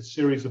unpack a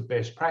series of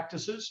best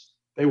practices.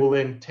 They will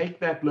then take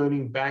that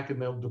learning back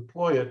and they'll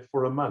deploy it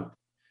for a month.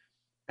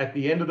 At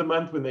the end of the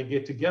month, when they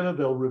get together,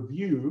 they'll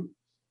review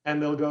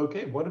and they'll go,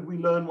 okay, what did we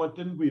learn? What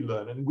didn't we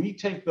learn? And we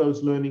take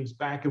those learnings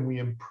back and we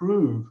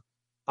improve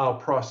our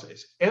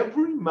process.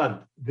 Every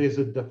month, there's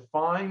a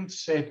defined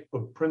set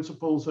of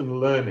principles and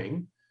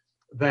learning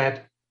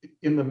that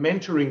in the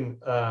mentoring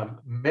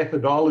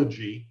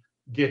methodology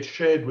gets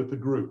shared with the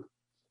group.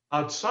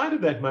 Outside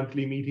of that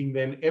monthly meeting,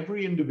 then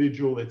every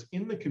individual that's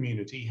in the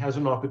community has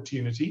an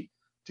opportunity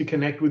to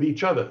connect with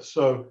each other.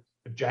 So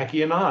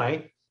Jackie and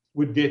I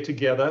would get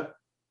together.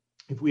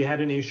 If we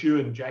had an issue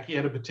and Jackie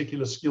had a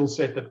particular skill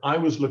set that I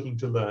was looking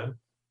to learn,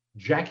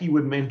 Jackie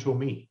would mentor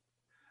me.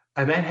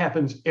 And that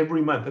happens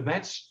every month. And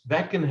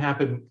that can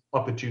happen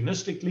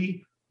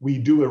opportunistically. We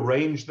do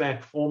arrange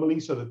that formally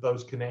so that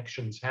those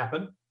connections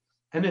happen.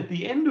 And at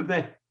the end of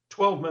that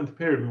 12-month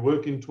period, we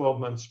work in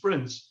 12-month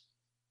sprints,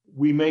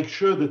 we make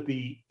sure that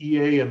the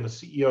EA and the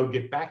CEO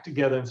get back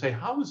together and say,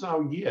 how was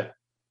our year?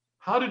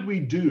 How did we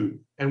do?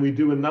 And we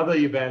do another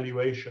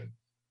evaluation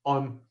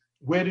on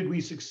where did we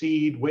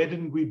succeed? Where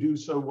didn't we do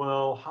so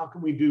well? How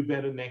can we do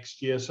better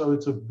next year? So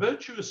it's a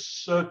virtuous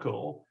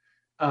circle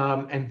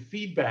and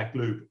feedback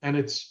loop. And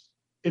it's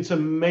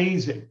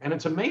amazing. And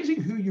it's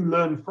amazing who you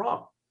learn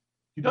from.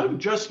 You don't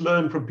just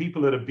learn from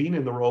people that have been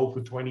in the role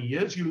for 20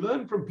 years. You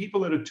learn from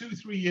people that are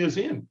 2-3 years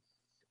in.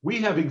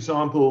 We have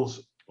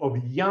examples of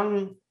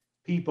young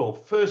people,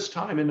 first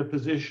time in a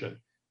position,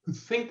 who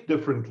think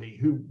differently,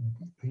 who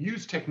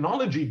use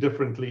technology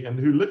differently, and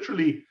who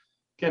literally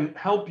can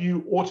help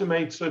you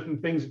automate certain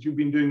things that you've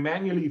been doing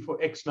manually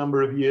for X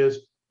number of years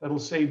that'll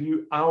save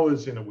you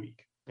hours in a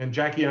week. And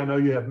Jackie, I know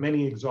you have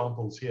many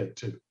examples here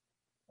too.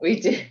 We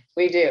do.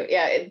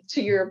 Yeah. And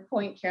to your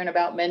point, Karen,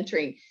 about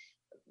mentoring,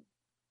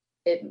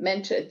 it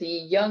meant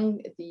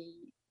the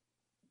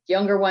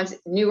younger ones,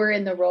 newer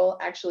in the role,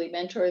 actually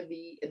mentor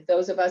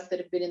those of us that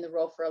have been in the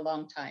role for a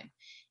long time.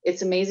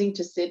 It's amazing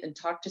to sit and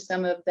talk to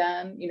some of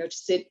them, to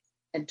sit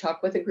and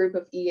talk with a group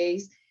of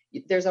EAs.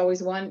 There's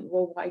always one,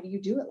 well, why do you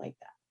do it like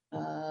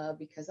that?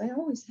 Because I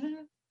always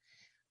have.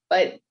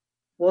 But,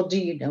 well, do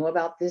you know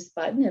about this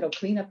button? It'll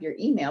clean up your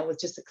email with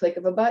just a click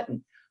of a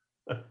button.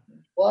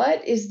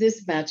 What is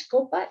this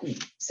magical button?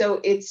 So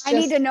it's I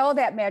need to know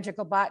that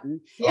magical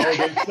button. Yeah. Oh,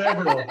 there's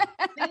several. We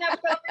have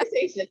a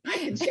conversation. I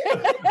can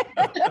share.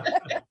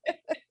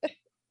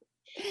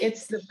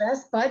 It's the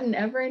best button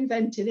ever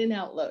invented in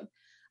Outlook.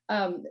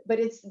 But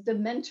it's the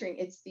mentoring,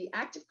 it's the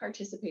active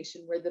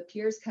participation where the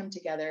peers come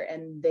together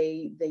and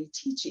they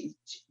teach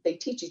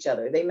each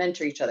other, they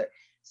mentor each other.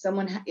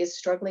 Someone is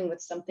struggling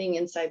with something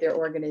inside their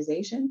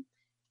organization,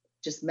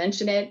 just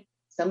mention it.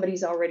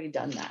 Somebody's already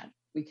done that.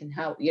 We can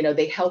help,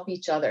 they help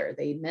each other,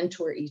 they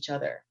mentor each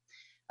other.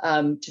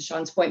 To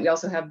Sean's point, we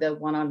also have the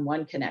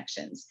one-on-one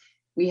connections.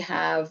 We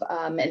have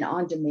an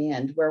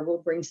on-demand where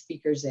we'll bring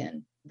speakers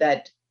in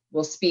that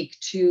will speak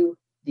to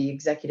the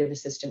executive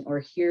assistant,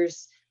 or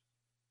here's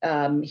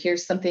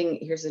something,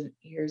 here's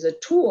a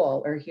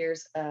tool, or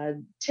here's a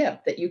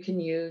tip that you can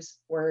use,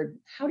 or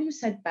how do you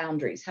set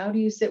boundaries? How do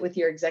you sit with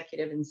your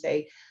executive and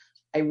say,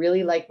 I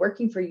really like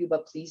working for you,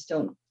 but please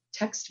don't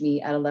text me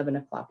at 11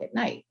 o'clock at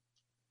night.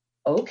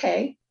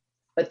 Okay,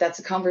 but that's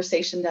a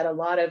conversation that a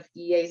lot of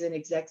EAs and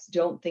execs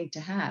don't think to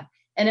have.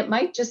 And it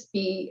might just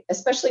be,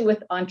 especially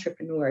with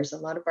entrepreneurs, a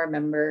lot of our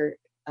member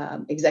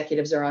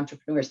executives are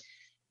entrepreneurs.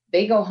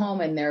 They go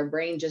home and their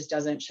brain just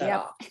doesn't shut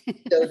off.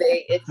 So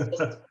it's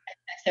just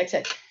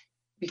text.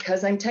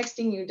 Because I'm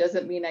texting you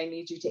doesn't mean I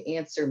need you to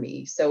answer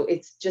me. So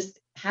it's just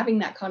having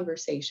that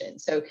conversation.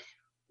 So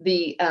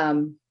the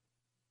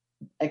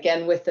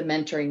again, with the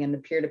mentoring and the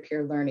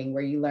peer-to-peer learning,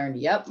 where you learn,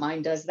 yep,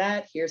 mine does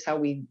that. Here's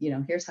how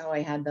here's how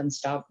I had them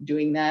stop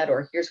doing that,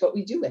 or here's what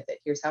we do with it.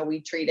 Here's how we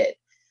treat it.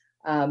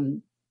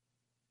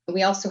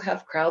 We also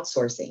have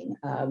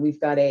crowdsourcing. We've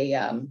got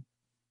a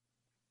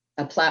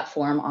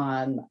platform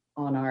on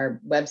our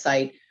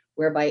website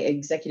whereby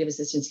executive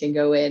assistants can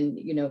go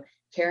in.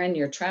 Karen,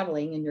 you're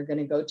traveling and you're going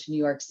to go to New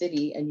York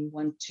City and you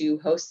want to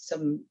host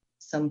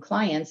some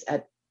clients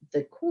at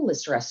the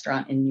coolest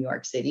restaurant in New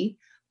York City.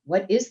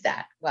 What is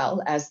that?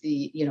 Well, as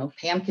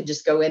Pam could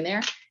just go in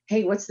there.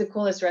 hey, what's the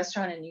coolest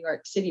restaurant in New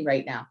York City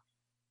right now?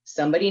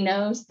 Somebody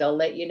knows, they'll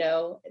let you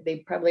know. They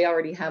probably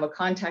already have a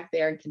contact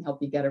there and can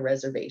help you get a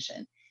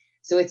reservation.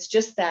 So it's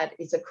just that,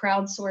 it's a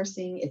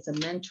crowdsourcing, it's a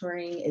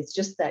mentoring, it's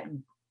just that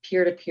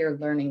peer-to-peer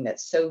learning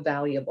that's so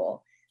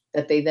valuable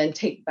that they then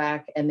take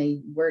back and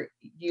they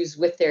use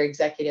with their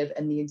executive,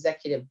 and the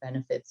executive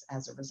benefits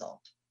as a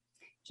result.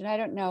 Jen, I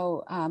don't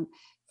know,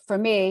 for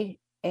me,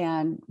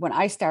 and when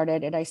I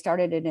started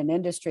in an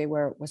industry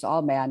where it was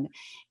all men,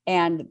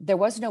 and there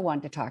was no one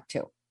to talk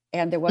to,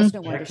 and there was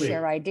no one to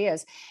share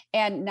ideas.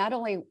 And not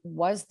only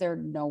was there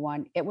no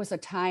one, it was a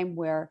time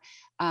where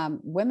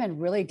women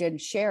really didn't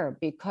share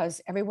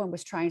because everyone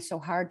was trying so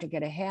hard to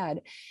get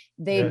ahead.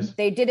 They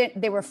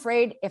were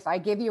afraid, if I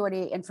give you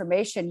any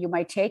information, you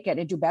might take it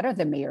and do better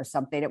than me or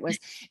something. It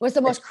was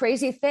the most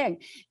crazy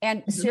thing.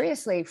 And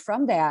seriously,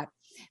 from that,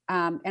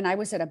 and I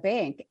was at a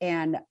bank,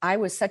 and I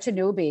was such a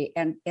newbie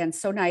and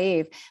so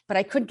naive, but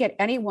I couldn't get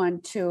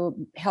anyone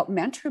to help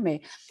mentor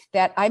me,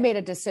 that I made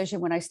a decision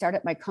when I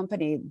started my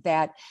company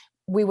that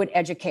we would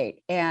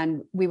educate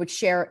and we would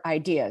share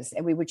ideas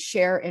and we would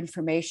share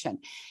information.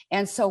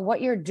 And so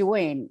what you're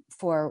doing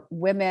for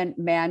women,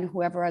 men,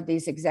 whoever are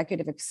these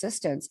executive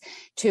assistants,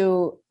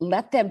 to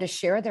let them to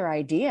share their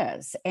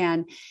ideas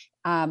and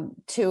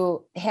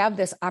to have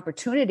this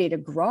opportunity to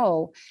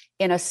grow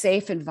in a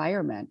safe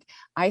environment,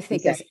 I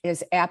think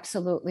is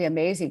absolutely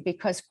amazing,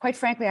 because quite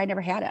frankly, I never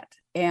had it.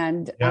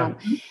 And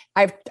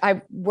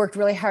I've worked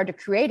really hard to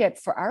create it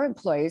for our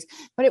employees,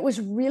 but it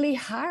was really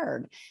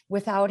hard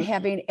without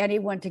having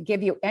anyone to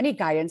give you any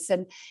guidance.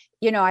 And,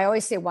 I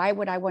always say, why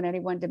would I want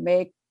anyone to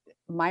make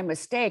my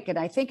mistake? And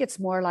I think it's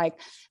more like,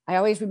 I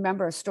always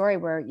remember a story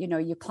where,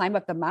 you climb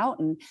up the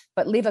mountain,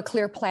 but leave a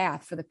clear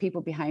path for the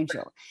people behind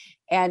you.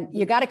 And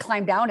you got to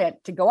climb down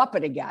it to go up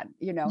it again,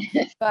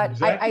 but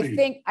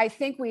Exactly. I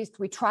think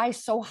we try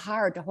so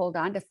hard to hold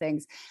on to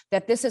things,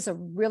 that this is a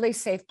really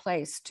safe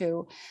place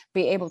to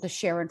be able to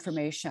share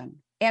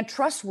information, and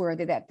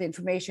trustworthy that the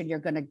information you're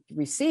going to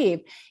receive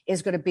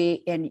is going to be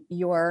in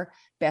your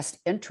best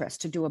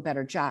interest to do a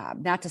better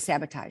job, not to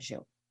sabotage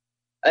you.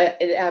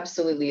 It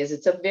absolutely is.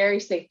 It's a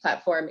very safe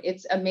platform.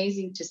 It's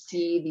amazing to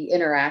see the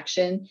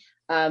interaction.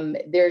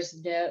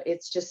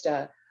 It's just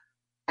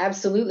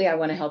absolutely, I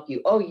want to help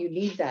you. Oh, you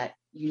need that.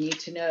 You need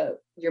to know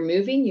you're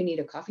moving. You need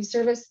a coffee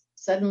service.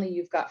 Suddenly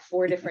you've got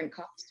 4 different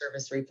coffee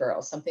service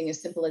referrals, something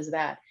as simple as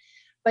that.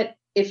 But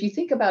if you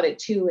think about it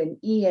too, an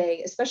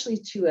EA, especially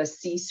to a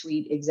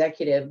C-suite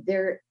executive,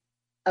 they're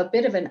a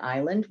bit of an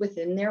island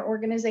within their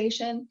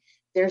organization.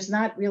 There's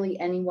not really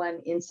anyone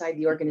inside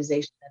the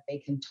organization that they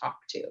can talk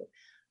to.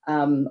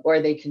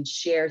 Or they can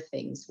share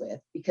things with,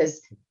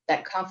 because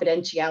that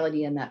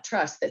confidentiality and that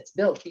trust that's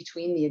built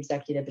between the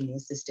executive and the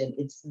assistant,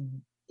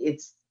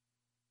 it's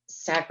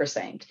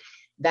sacrosanct.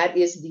 That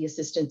is the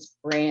assistant's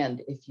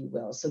brand, if you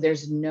will. So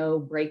there's no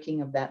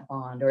breaking of that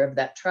bond or of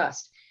that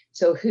trust.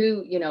 So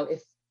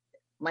if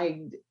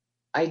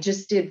I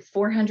just did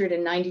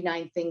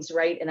 499 things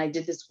right and I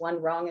did this one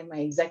wrong and my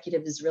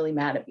executive is really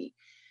mad at me,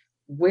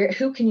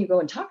 who can you go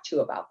and talk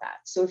to about that?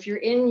 So if you're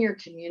in your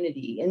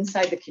community,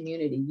 inside the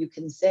community, you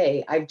can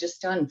say, I've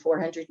just done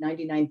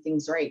 499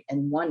 things right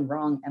and 1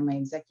 wrong, and my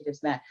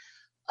executive's mad.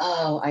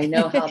 Oh, I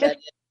know how that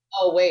is.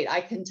 Oh, wait,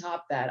 I can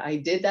top that. I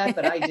did that,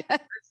 but I did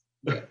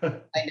kind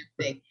of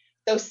thing.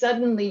 So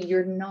suddenly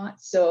you're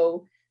not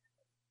so,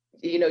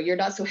 you're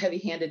not so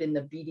heavy-handed in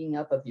the beating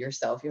up of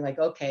yourself. You're like,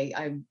 okay,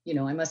 I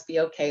must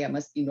be okay. I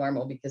must be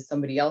normal because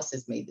somebody else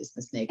has made this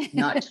mistake,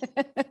 not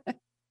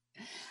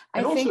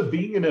And also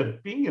being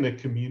in a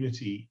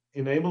community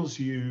enables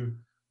you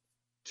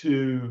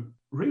to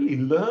really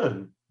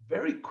learn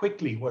very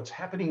quickly what's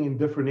happening in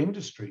different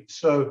industries.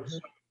 So,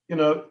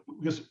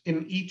 because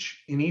in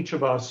each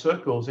of our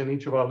circles, in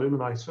each of our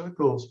Lumini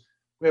circles,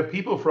 we have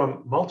people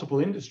from multiple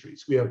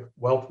industries. We have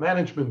wealth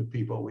management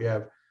people, we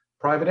have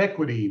private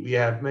equity, we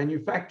have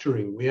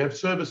manufacturing, we have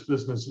service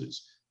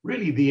businesses,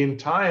 really the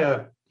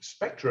entire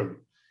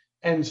spectrum.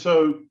 And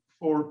so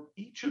for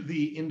each of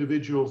the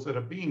individuals that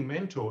are being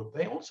mentored,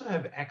 they also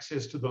have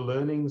access to the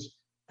learnings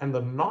and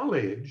the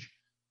knowledge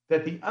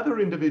that the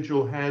other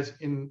individual has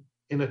in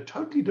a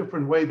totally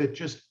different way that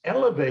just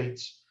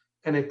elevates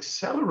and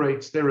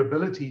accelerates their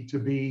ability to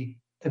be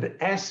an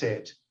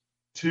asset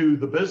to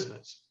the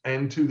business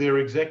and to their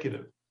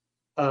executive.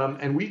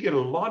 And we get a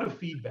lot of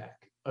feedback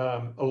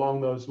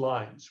along those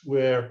lines,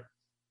 where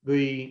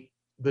the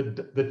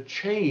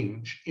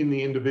change in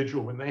the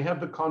individual, when they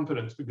have the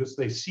confidence because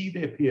they see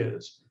their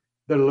peers,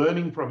 they're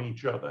learning from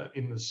each other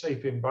in the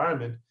safe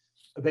environment,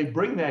 they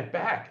bring that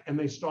back and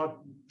they start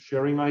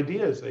sharing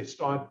ideas. They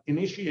start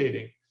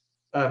initiating.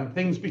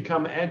 Things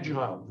become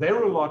agile.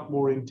 They're a lot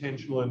more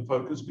intentional and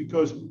focused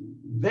because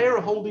they're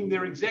holding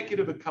their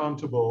executive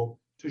accountable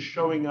to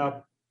showing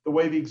up the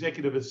way the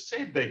executive has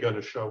said they're going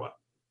to show up.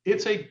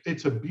 It's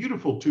a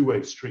beautiful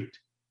two-way street.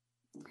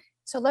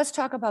 So let's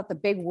talk about the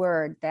big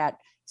word that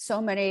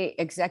so many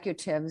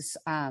executives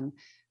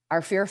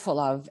are fearful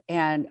of.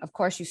 And of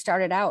course, you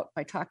started out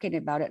by talking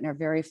about it in our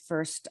very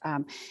first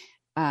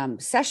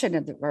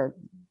session or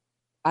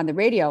on the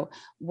radio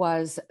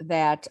was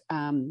that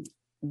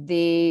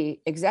the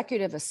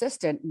executive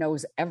assistant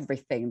knows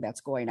everything that's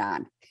going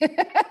on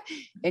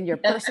in your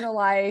personal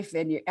life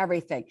and your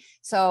everything.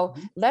 So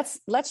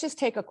let's just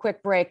take a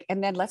quick break,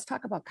 and then let's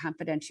talk about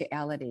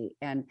confidentiality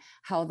and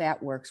how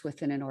that works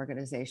within an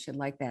organization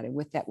like that. And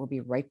with that, we'll be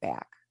right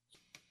back.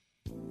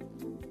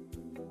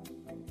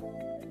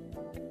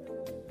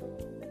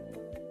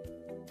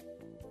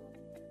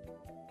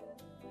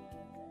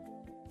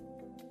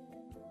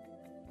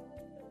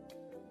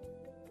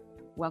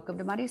 Welcome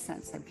to Money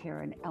Sense. I'm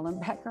Karen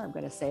Ellenbecker. I'm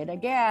going to say it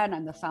again.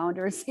 I'm the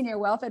founder and senior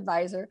wealth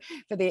advisor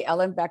for the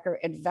Ellenbecker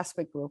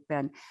Investment Group.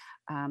 And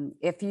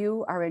if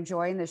you are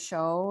enjoying the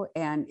show,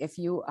 and if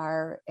you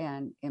are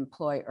an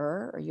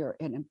employer or you're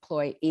an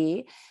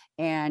employee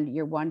and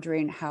you're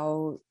wondering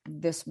how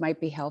this might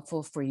be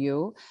helpful for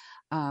you,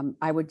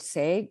 I would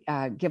say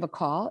give a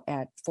call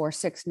at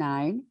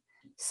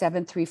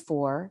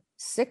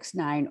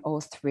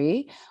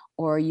 469-734-6903.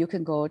 Or you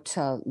can go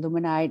to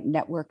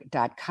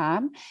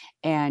lumininetwork.com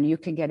and you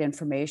can get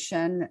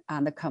information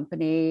on the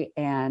company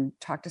and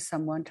talk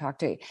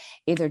to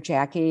either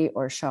Jackie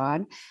or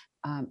Sean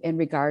in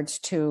regards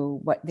to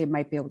what they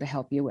might be able to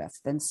help you with.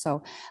 And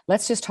so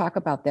let's just talk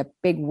about that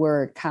big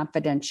word,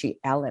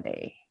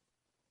 confidentiality.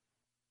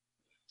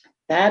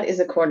 That is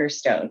a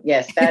cornerstone.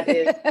 Yes, that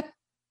is.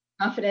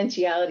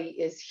 Confidentiality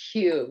is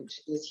huge,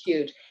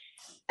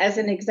 As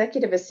an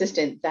executive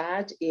assistant,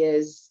 that's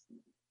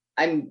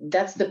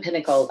the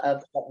pinnacle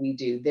of what we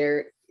do.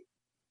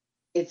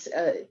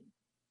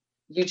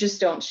 You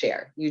just don't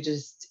share. You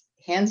just,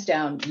 hands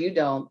down, you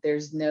don't.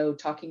 There's no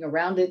talking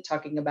around it,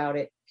 talking about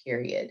it,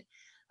 period.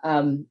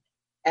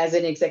 As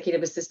an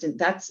executive assistant,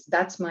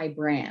 that's my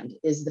brand,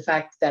 is the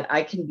fact that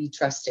I can be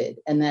trusted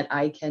and that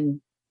I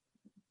can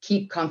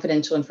keep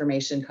confidential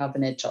information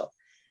confidential.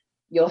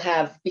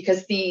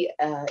 Because the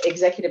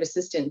executive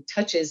assistant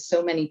touches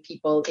so many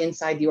people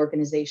inside the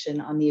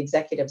organization on the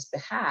executive's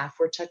behalf.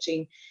 We're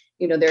touching,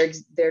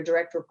 their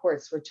direct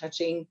reports. We're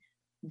touching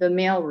the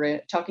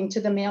mailroom, talking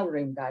to the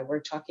mailroom guy. We're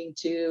talking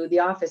to the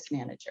office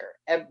manager.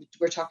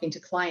 We're talking to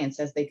clients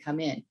as they come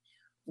in.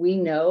 We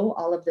know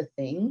all of the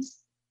things,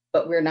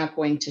 but we're not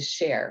going to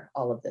share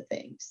all of the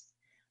things.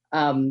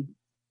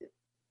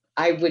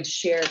 I would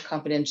share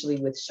confidentially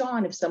with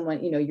Sean if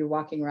someone, you're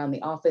walking around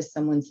the office,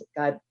 someone's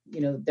got,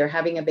 they're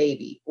having a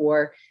baby,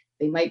 or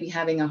they might be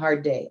having a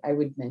hard day. I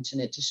would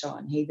mention it to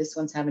Sean. Hey, this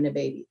one's having a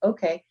baby.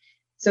 Okay.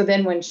 So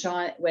then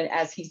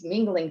as he's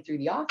mingling through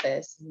the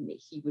office,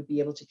 he would be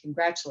able to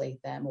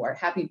congratulate them, or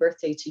happy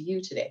birthday to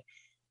you today.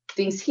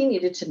 Things he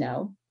needed to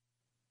know.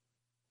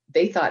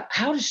 They thought,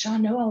 how does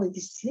Sean know all of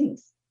these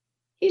things?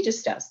 He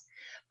just does.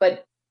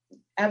 But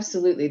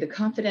absolutely, the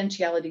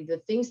confidentiality,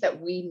 the things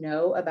that we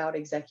know about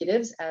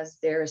executives as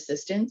their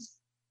assistants,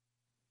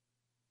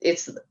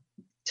 it's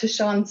to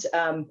Sean's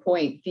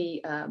point,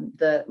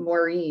 the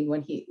Maureen,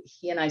 when he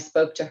and I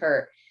spoke to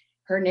her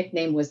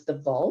nickname was the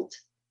Vault.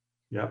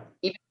 Yeah.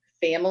 Even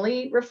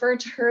family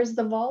referred to her as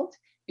the Vault,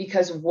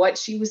 because what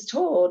she was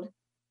told,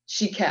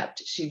 she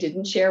kept. She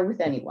didn't share with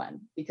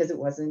anyone because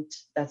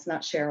that's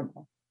not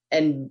shareable.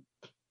 And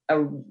a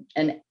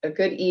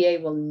good EA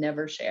will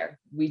never share.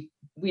 We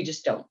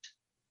just don't.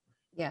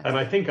 Yeah. And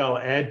I think I'll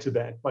add to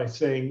that by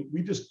saying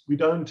we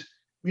don't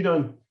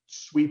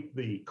sweep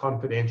the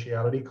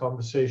confidentiality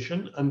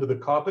conversation under the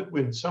carpet.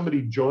 When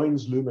somebody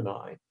joins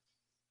Lumini,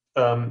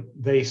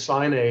 they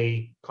sign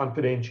a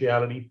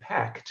confidentiality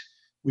pact.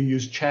 We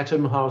use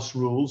Chatham House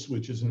rules,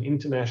 which is an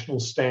international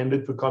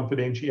standard for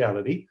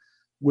confidentiality,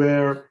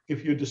 where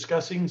if you're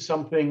discussing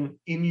something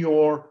in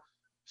your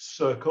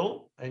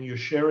circle and you're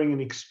sharing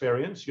an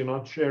experience, you're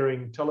not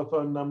sharing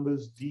telephone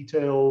numbers,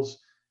 details.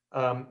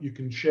 You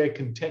can share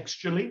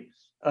contextually.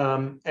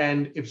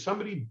 And if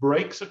somebody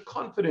breaks a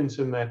confidence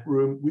in that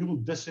room, we will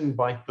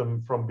disinvite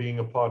them from being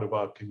a part of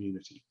our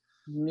community.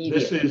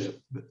 This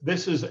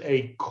is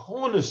a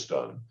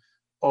cornerstone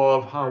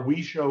of how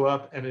we show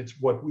up, and it's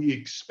what we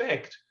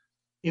expect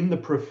in the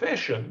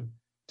profession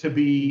to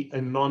be a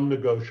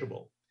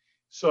non-negotiable.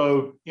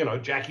 So,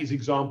 Jackie's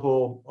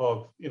example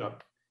of,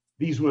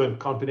 these weren't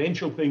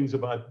confidential things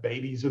about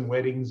babies and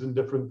weddings and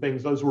different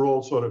things. Those were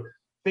all sort of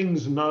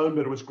things known,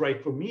 but it was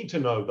great for me to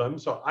know them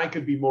so I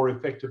could be more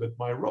effective at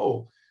my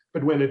role.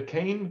 But when it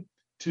came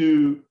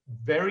to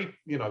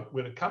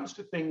when it comes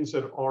to things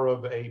that are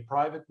of a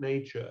private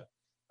nature,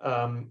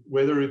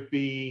 whether it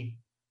be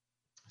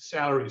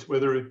salaries,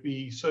 whether it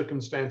be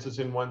circumstances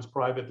in one's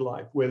private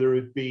life, whether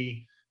it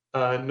be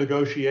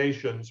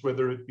negotiations,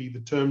 whether it be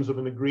the terms of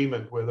an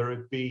agreement, whether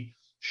it be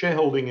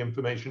shareholding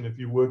information if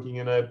you're working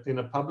in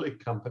a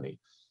public company,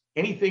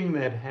 anything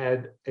that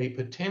had a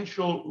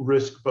potential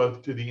risk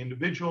both to the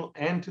individual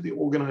and to the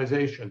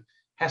organization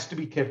has to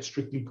be kept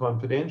strictly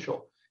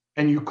confidential.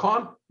 And you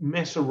can't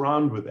mess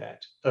around with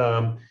that.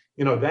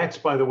 That's,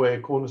 by the way,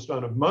 a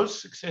cornerstone of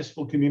most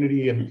successful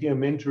community and peer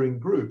mentoring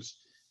groups,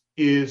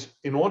 is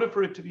in order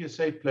for it to be a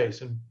safe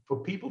place and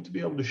for people to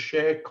be able to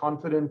share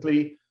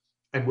confidently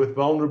and with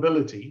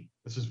vulnerability.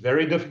 This is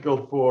very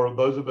difficult for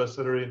those of us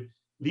that are in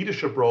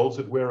leadership roles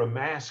that wear a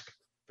mask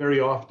very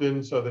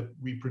often so that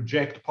we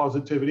project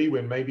positivity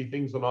when maybe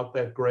things are not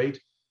that great.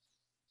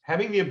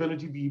 Having the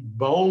ability to be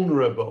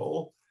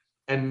vulnerable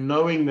and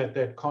knowing that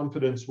that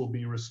confidence will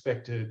be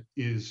respected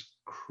is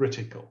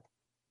critical.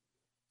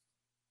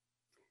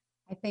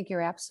 I think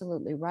you're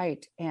absolutely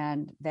right.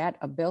 And that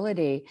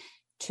ability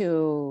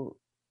to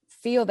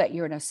feel that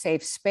you're in a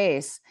safe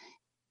space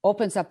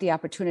opens up the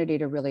opportunity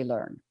to really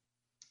learn.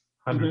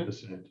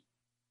 100%.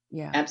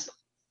 Yeah. Absolutely.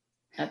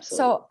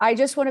 So I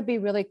just want to be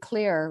really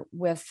clear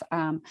with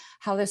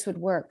how this would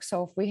work.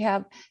 So if we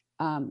have,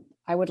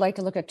 I would like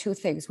to look at two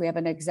things. We have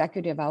an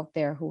executive out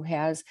there who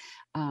has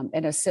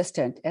an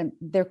assistant, and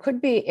there could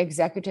be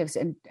executives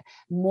and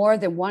more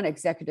than one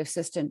executive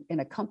assistant in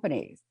a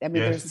company. I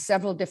mean, Yes. there's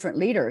several different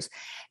leaders.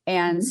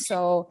 And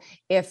so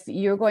if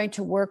you're going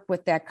to work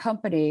with that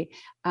company,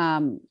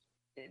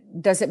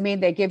 does it mean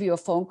they give you a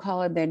phone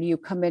call and then you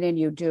come in and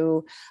you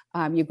do,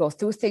 you go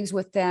through things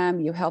with them,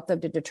 you help them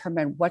to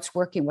determine what's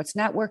working, what's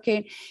not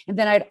working? And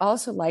then I'd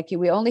also like you,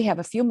 we only have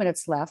a few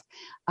minutes left,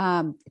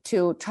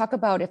 to talk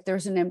about if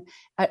there's an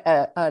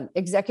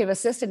executive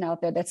assistant out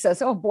there that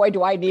says, oh boy,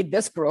 do I need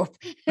this group.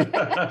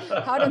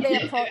 How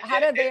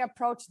do they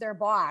approach their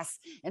boss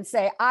and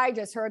say, I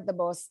just heard the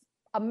most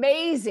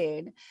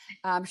amazing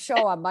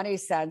show on Money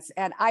Sense,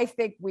 and I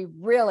think we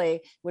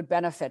really would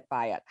benefit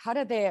by it. How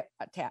do they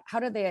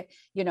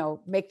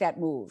make that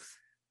move?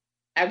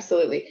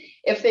 Absolutely.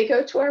 If they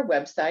go to our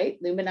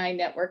website,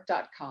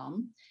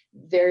 lumininetwork.com,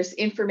 there's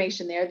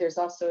information there. There's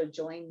also a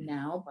join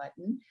now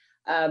button.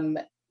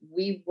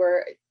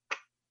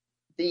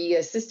 The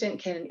assistant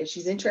can, if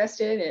she's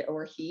interested,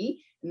 or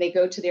he, and they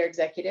go to their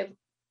executive,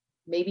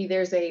 maybe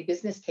there's a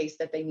business case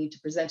that they need to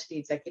present to the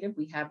executive.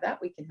 We have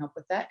that, we can help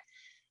with that.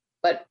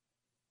 But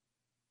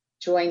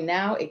join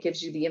now, it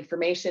gives you the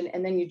information,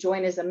 and then you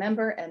join as a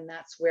member, and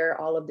that's where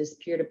all of this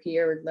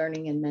peer-to-peer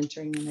learning and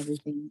mentoring and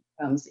everything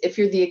comes. If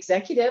you're the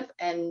executive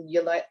and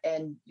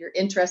you're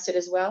interested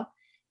as well,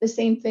 the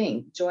same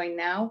thing. Join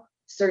now.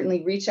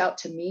 Certainly reach out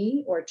to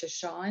me or to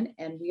Sean,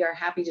 and we are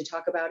happy to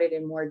talk about it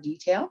in more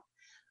detail.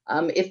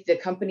 If the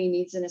company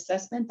needs an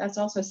assessment, that's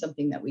also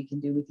something that we can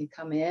do. We can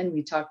come in,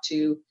 we talk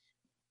to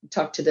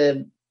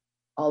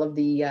all of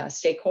the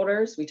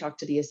stakeholders, we talk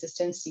to the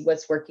assistants, see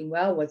what's working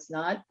well, what's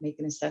not, make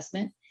an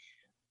assessment.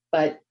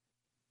 But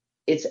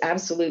it's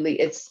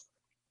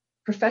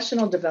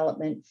professional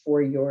development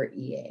for your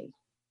EA.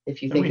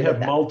 If you think we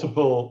have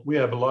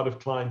a lot of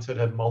clients that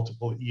have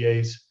multiple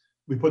EAs.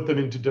 We put them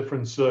into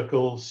different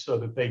circles so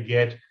that they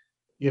get,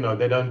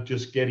 they don't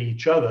just get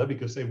each other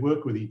because they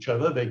work with each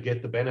other. They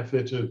get the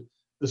benefit of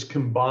this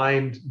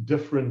combined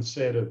different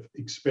set of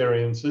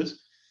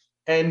experiences.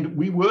 And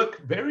we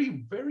work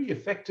very, very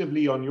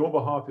effectively on your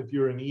behalf if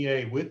you're an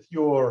EA with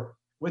your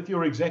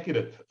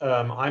executive.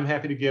 I'm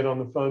happy to get on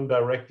the phone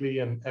directly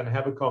and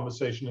have a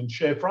conversation and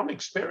share from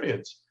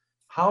experience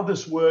how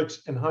this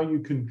works and how you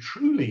can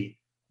truly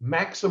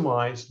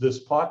maximize this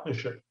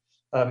partnership.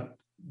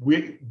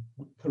 The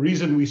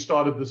reason we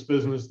started this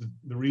business,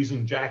 the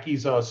reason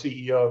Jackie's our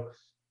CEO,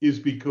 is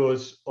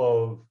because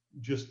of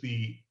just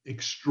the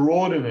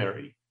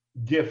extraordinary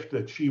gift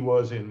that she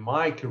was in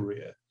my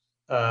career.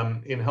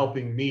 In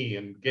helping me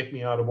and get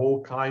me out of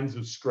all kinds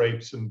of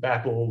scrapes and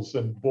battles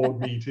and board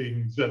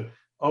meetings. And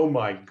oh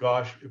my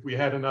gosh, if we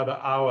had another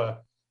hour,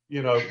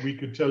 we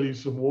could tell you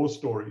some war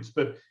stories.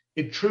 But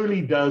it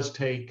truly does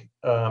take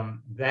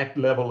that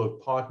level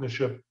of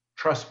partnership,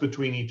 trust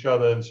between each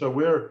other. And so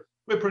we're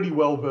pretty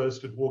well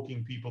versed at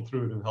walking people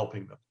through it and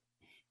helping them.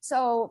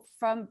 So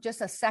from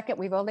just a second,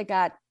 we've only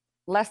got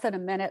less than a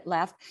minute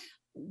left.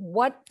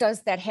 What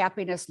does that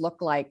happiness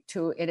look like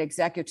to an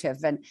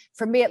executive? And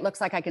for me, it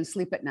looks like I can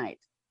sleep at night.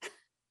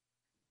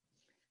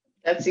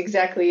 That's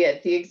exactly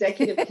it. The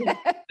executive can sleep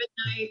at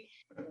night.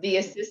 The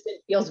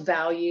assistant feels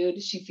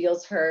valued. She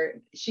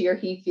or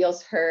he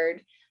feels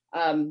heard.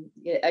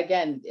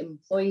 Again,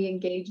 employee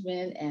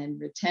engagement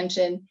and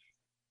retention.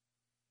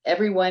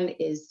 Everyone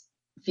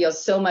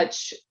feels so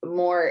much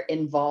more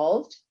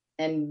involved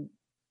and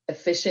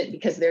efficient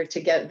because they're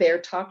together. They're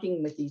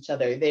talking with each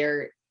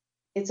other.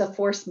 It's a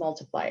force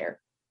multiplier.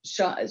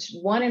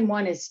 1 and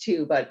 1 is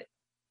 2, but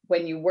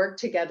when you work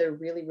together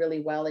really,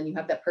 really well and you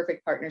have that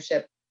perfect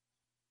partnership,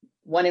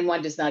 1 and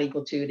 1 does not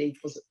equal 2. It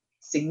equals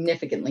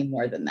significantly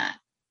more than that.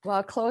 Well,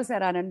 I'll close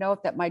that on a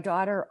note that my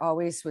daughter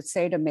always would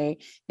say to me,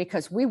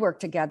 because we work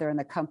together in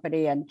the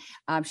company, and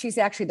she's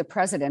actually the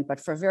president, but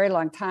for a very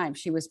long time,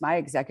 she was my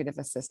executive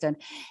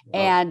assistant.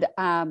 Wow.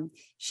 And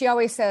she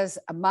always says,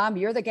 Mom,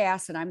 you're the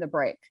gas and I'm the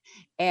brake.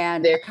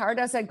 And the car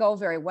doesn't go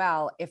very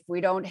well if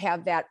we don't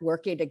have that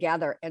working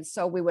together. And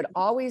so we would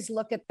always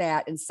look at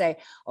that and say,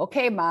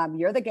 okay, Mom,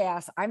 you're the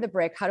gas, I'm the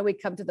brake. How do we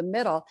come to the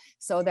middle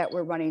so that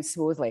we're running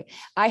smoothly?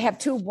 I have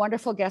 2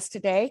 wonderful guests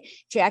today,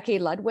 Jackie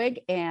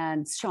Ludwig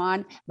and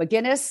Sean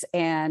Magennis,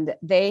 and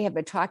they have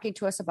been talking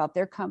to us about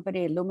their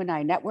company,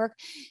 Lumini Network.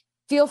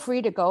 feel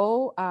free to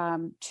go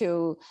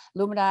to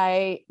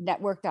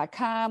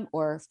lumininetwork.com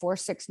or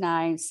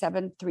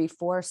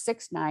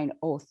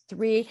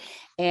 469-734-6903.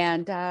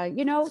 And,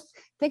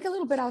 think a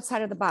little bit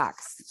outside of the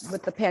box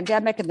with the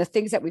pandemic and the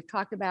things that we've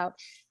talked about.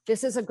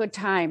 This is a good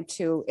time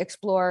to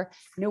explore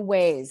new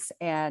ways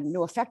and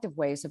new effective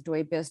ways of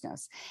doing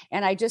business.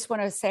 And I just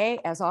want to say,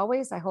 as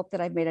always, I hope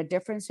that I've made a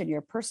difference in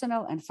your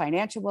personal and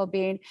financial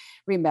well-being.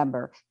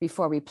 Remember,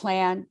 before we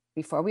plan,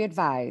 before we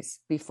advise,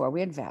 before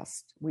we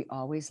invest, we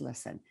always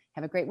listen.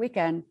 Have a great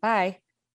weekend. Bye.